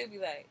too, closed. and he'll be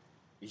like,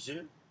 You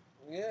sure?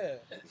 Yeah.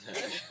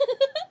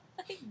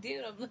 like,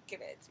 dude, I'm looking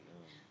at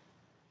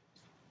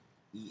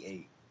you.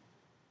 E8.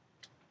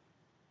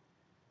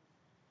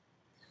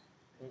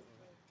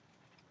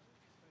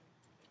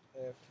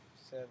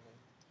 F7.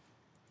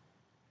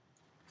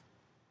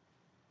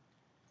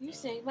 You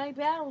sing my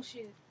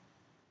battleship.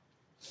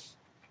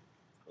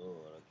 Oh,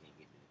 I can't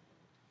get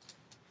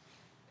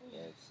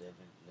it. F7.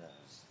 Nah.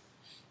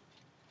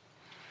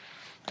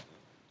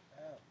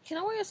 Can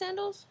I wear your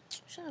sandals?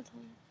 Shut up,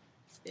 Tony.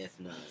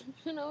 F9.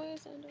 Can I wear your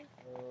sandals?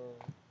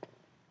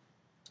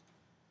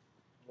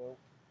 Nope.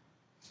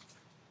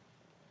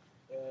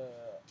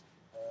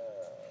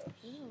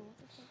 Ew,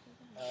 what the fuck is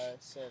that?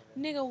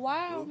 I7. Nigga,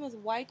 why I almost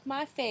wiped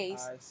my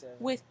face I7.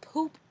 with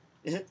poop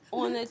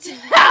on the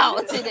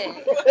towel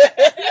today?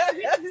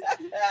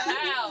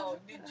 How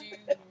did you?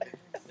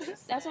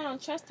 That's why I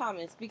don't trust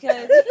Thomas,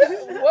 because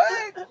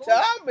What?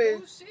 Thomas?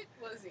 Whose shit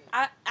was it?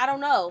 I don't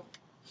know.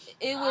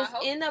 It I was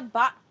hope- in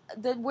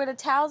where the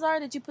towels are.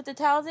 Did you put the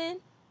towels in?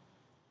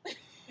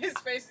 His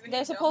face.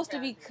 They're supposed to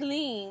be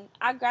clean.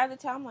 I grabbed the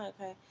towel. I'm like,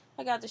 okay.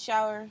 I got the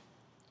shower.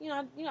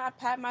 I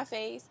pat my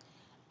face,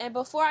 and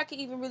before I could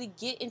even really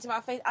get into my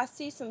face, I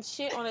see some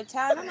shit on the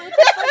towel. And I'm like, what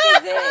the fuck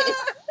is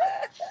this?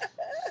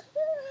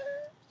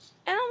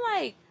 And I'm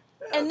like,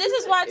 and this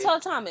is why I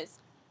told Thomas,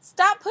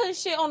 stop putting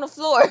shit on the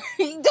floor.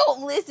 You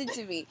don't listen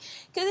to me,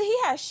 because he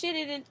had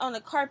shit on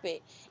the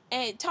carpet.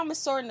 And Thomas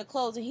sorting the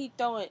clothes, and he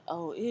throwing,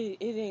 it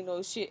ain't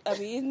no shit. I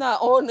mean, it's not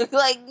on the,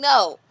 like,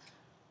 no.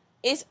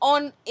 It's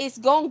gonna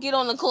get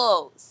on the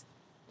clothes.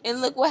 And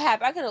look what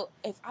happened.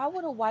 If I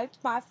would have wiped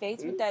my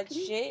face with that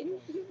shit,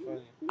 Funny.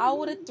 I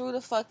would have threw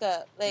the fuck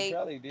up. You Like,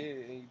 probably did,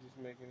 and you just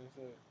making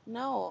this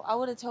no, I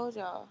would have told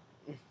y'all. up.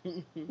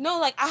 No,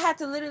 like, I had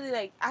to literally,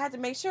 like, I had to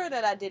make sure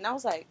that I didn't. I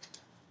was like,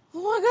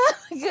 oh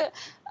my God.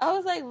 I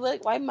was like,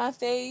 look, wipe my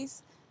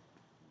face.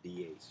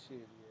 D8.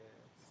 Shit,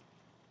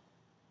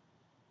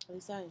 At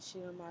least I didn't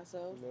shit on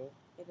myself yeah. Nope.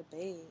 in the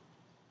bed.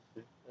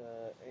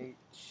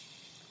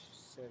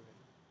 H7.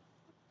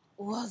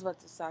 Oh, I was about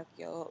to sock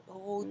your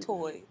whole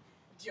toy.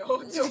 Yo,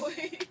 toy. I was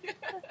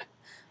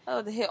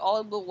about to hit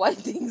all the white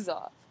things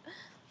off.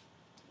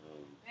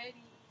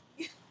 Betty.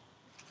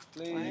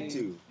 Please.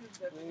 E2.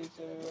 Please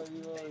tell me what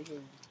you always say.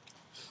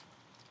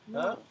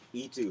 No, Huh?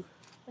 E2.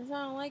 that's why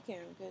I don't like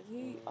him, because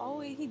he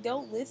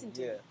don't listen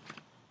to Yeah. me.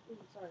 Ooh,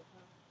 sorry,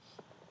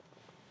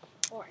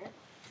 Tom. Or am I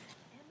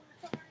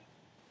sorry?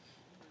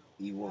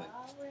 E1.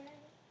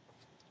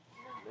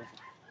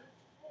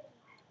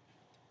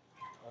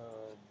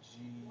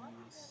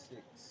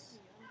 G6.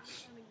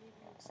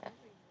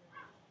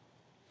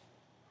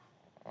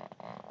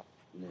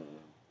 No.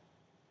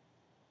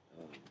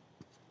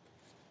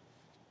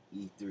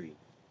 E3.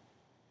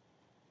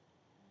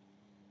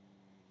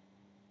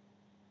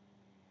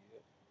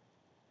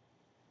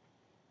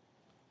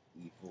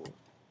 E4.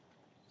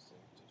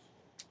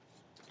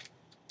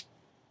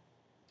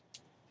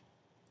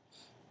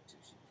 Two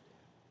shit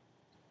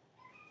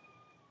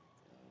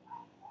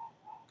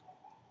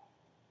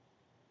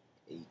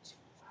there.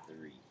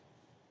 H3.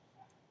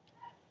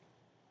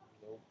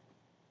 Nope.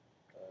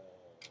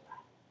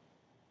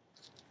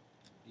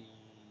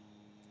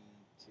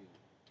 D2.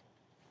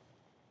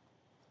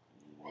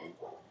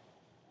 Nope.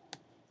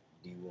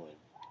 D1.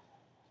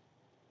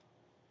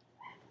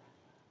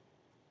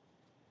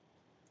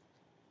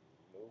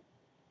 Nope.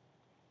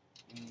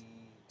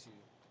 E2.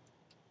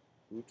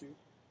 U2.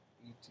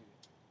 E2.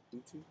 U2.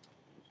 E2.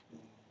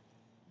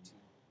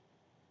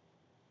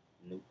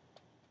 Nope.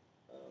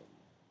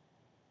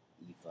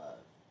 E5.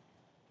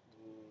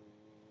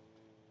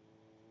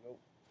 Nope.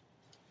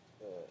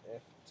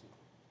 F2.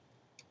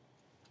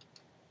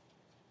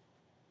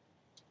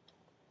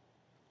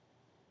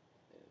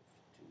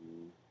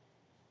 F2.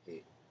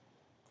 Hit.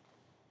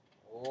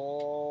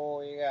 Oh,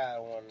 we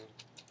got one.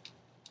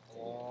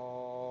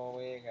 Oh,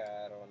 we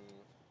got one.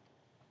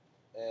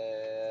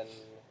 And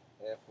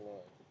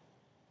F1.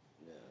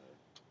 No.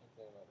 That's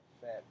like a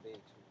fat bitch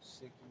with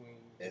sick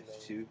wings.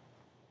 F2.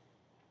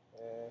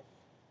 F.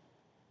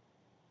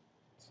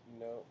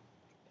 No.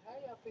 How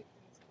y'all pick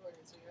these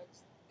quarters? So y'all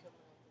just coming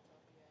off the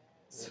top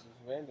It's just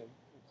random.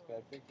 You just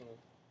gotta pick one.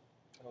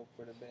 Hope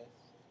for the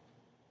best.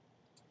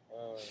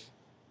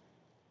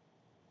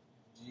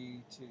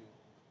 G2.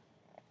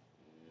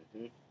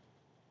 Mm-hmm.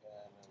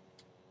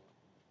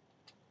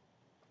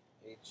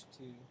 H2.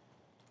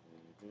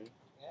 Mm-hmm.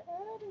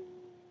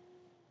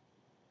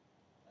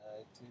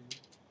 I2.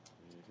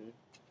 Mm-hmm.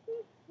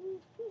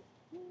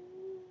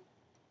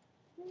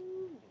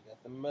 Got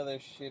the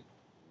mothership.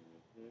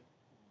 Mm-hmm.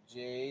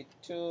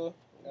 J2.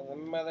 Got the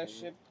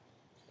mothership.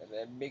 Got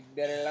that big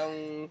daddy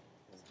long.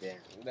 It's down.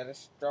 That is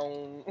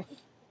strong.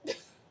 Daddy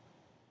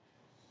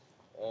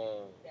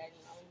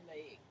long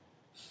leg.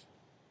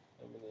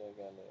 How many I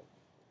got left?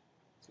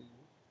 2.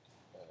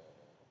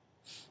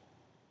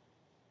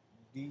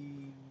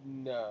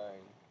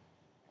 D9.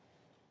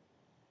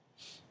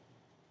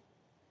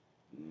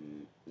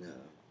 No.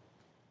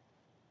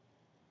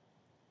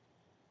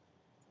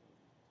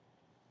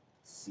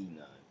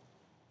 C9.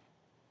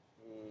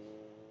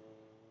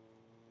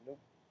 Nope.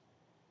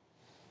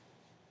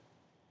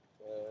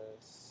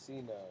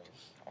 C9.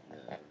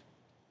 No.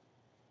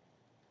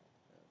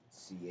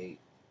 C8.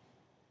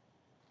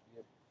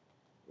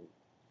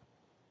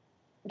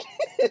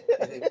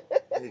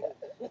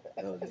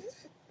 No,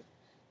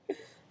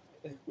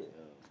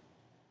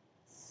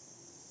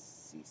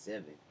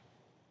 C7.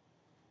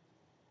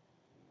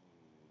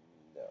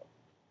 No.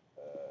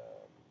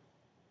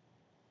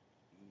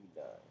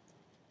 E9.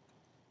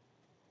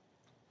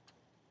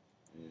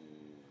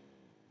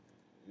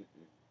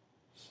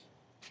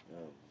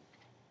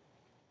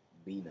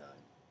 B9.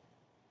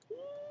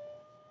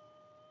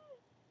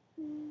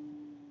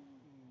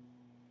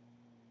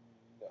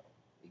 No.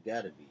 It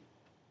gotta be.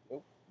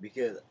 Nope.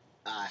 Because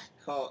I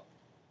caught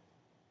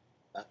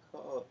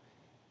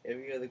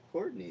every other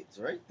coordinates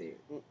right there.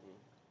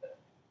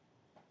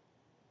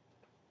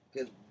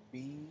 Because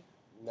B9.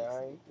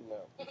 No.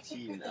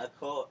 cheating. I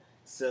caught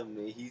something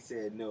and he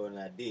said no and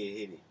I did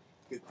hit it.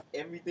 Because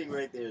everything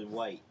right there is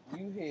white.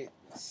 You hit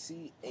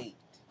C8.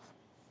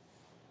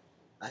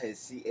 I hit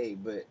C8,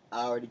 but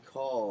I already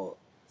called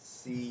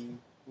C.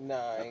 9.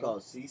 I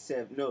called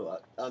C7. No,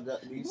 I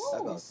got these. I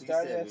You called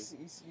started at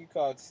C7. you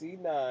called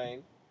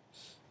C9,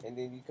 and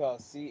then you called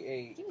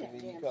C8, Give me and that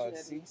then you damn called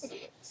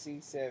shit,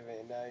 C7,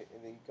 and then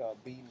you called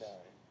B9.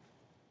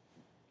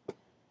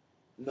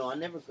 No, I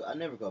never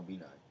called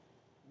B9.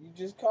 You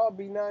just called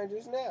B9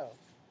 just now.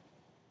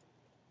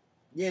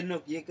 Yeah,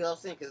 no, yeah, because I was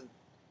saying, because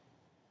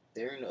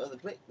they're in the other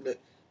place. Look,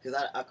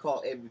 because I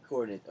called every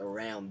coordinate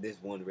around this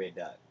one red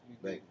dot.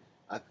 Like,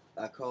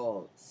 I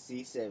called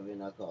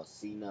C7, I called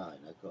C9, I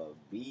called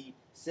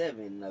B7,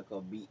 and I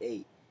called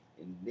B8.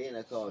 And then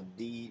I called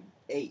D8.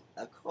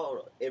 I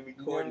called every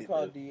You coordinate. never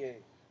called D8.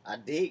 I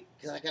did,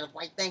 because I got a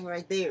white thing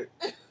right there.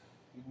 You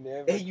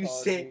never And you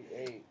called said,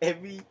 D8.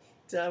 every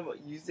time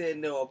you said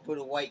no, I put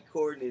a white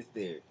coordinates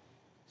there.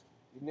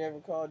 You never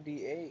called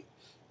D8.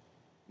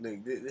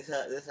 Look, this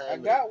how I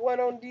got one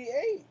on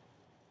D8.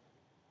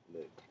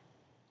 Look,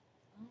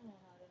 I don't know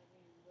how that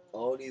means.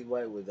 all these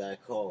white ones I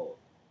called.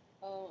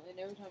 Oh, and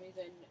every time he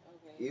said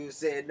okay. You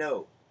said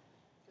no.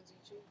 Because he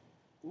cheated.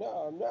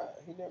 No, I'm not.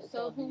 He never So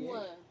called who D8.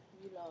 won?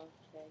 You lost.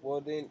 Daddy.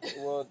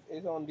 Well,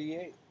 it's on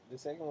D8. The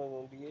second one's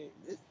on D8.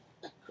 You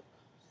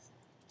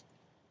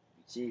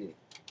cheated.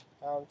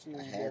 How I'm cheating?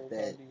 I You had never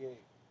that. called D8.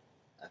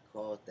 I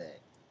called that.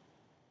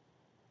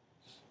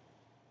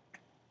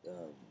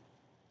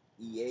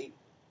 E8.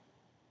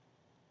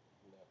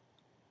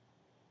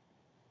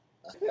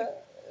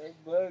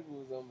 That bug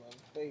was on my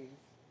face.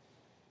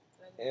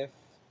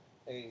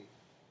 F8.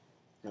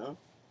 Huh?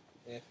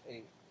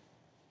 F8.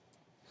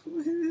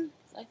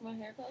 It's like my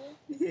hair color.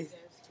 Yes. Yes,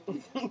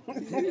 too. Look at my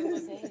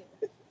head.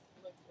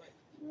 Look like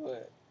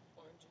What?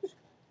 orange.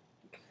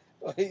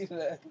 Why you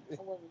laughing?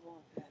 I wasn't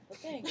going for that, but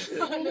thanks.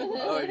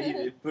 I already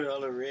did put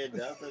all the red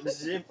dots on the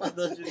ship. I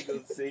thought you was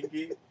gonna sing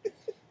it.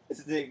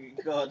 This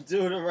nigga called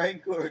two of the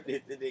right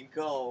coordinates and then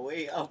called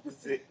way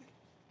opposite.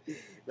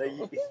 Like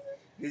you,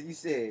 cause you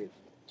said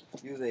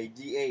you was like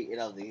G8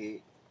 and I was like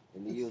hit,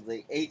 and then you was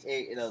like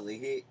H8 and I was like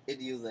hit, and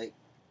then you was like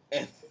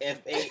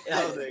F8 and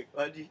I was like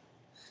why'd you?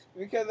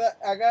 Because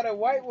I got a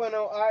white one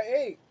on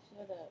I8.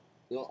 Shut up.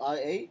 You on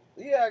I8?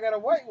 Yeah, I got a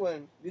white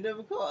one. You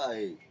never called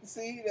I8.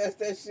 See, that's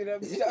that shit I'm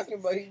talking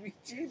about. He be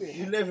You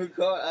cheating. never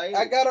called I8.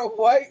 I got a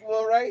white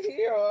one right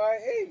here on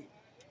I8.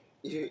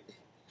 You,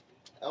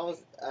 I don't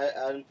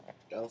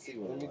see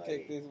one. Let me on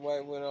take I8. this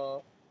white one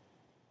off.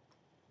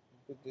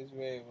 Put this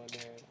red one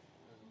there.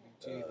 You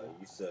cheating.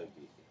 You suck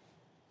it.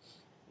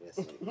 That's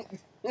it.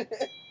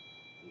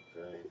 I'm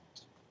crying.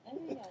 And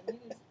we got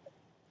niggas.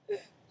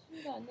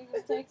 She got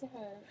niggas texting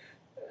her.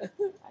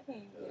 I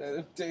can't Let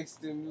him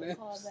text him even lips.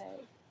 call back.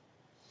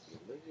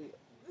 Look at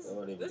This,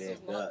 Oh, them this damn was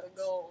not the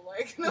dots. goal.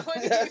 Like, no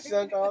one That's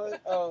your call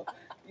it? Oh,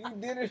 you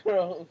did it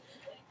wrong.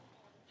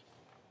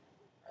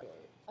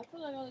 I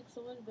feel like I look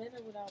so much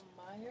better without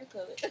my hair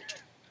color.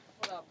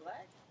 Without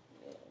black?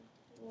 Yeah.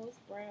 Well, it's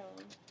brown.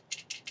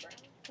 Brown?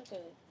 It's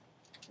like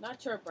a,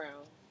 not your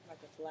brown, like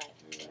a black.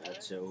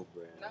 Nacho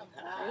brown. Not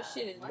Your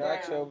shit is My brown.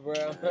 Nacho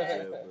brown.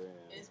 Nacho brown.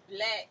 It's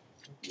black.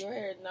 Your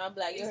hair is not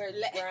black. Your It's hair is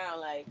black. brown.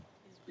 Like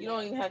You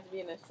don't even have to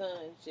be in the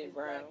sun. Shit,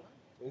 brown.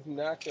 It's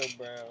nacho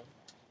brown.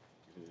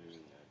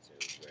 Nacho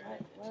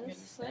brown. Why is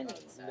it funny?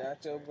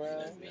 Nacho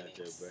brown.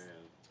 Nacho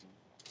brown.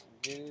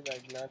 Get it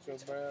like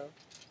nacho brown.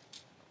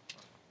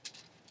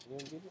 You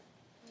don't get it?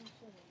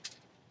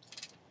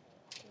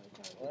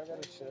 Why I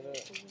gotta shut up?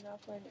 You're not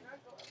funny.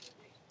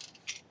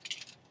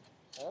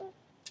 Huh?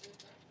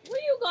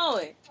 Where you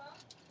going?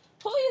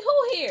 Who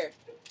here?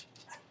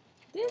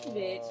 This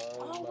bitch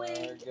Oh always.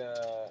 my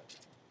god.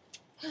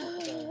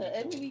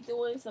 And we be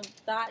doing some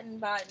thought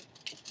and bot.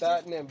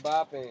 Thotting and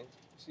bopping.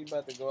 She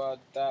about to go out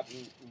thot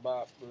and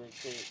bop real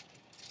quick.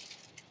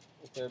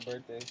 It's her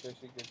birthday, so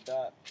she can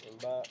thot and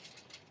bop.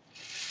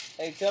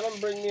 Hey, tell him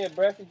bring me a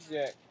breakfast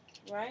jack.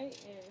 Right?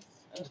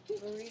 Yes. A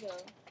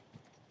burrito.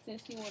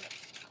 Since you wanna.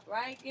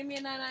 Right? Give me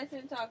a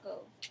 99-cent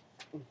taco.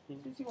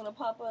 Since you wanna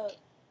pop up.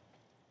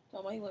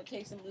 Talking about he wanna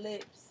take some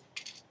lips.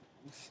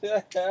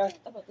 I'm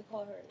about to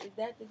call her. Is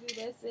that the dude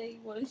that say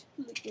you wanna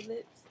lick your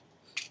lips?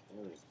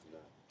 No, it's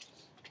not.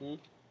 I'm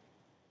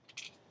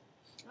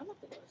about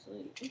to go to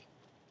sleep. I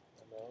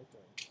know,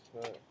 okay.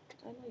 Right.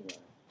 I know you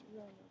are. You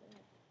all know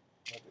that.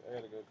 I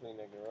gotta go clean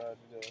that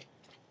garage door.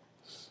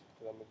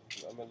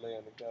 I'm gonna lay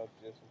on the couch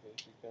just in case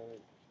she come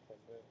back.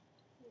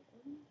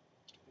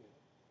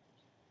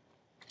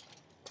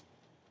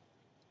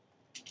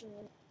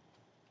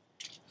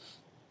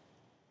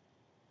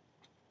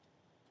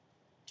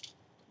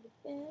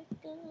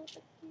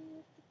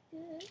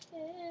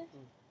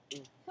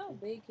 How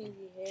big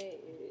Kenzie head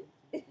is.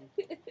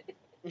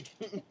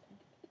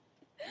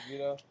 You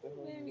know?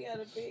 Baby got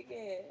a big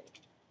head.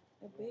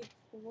 A big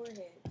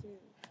forehead, too.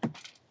 Oh,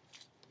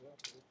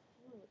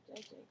 that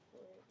big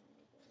forehead.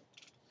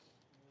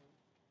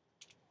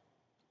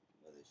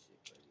 Mother shit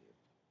right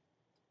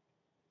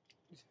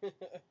here.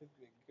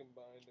 They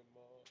combined them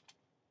all.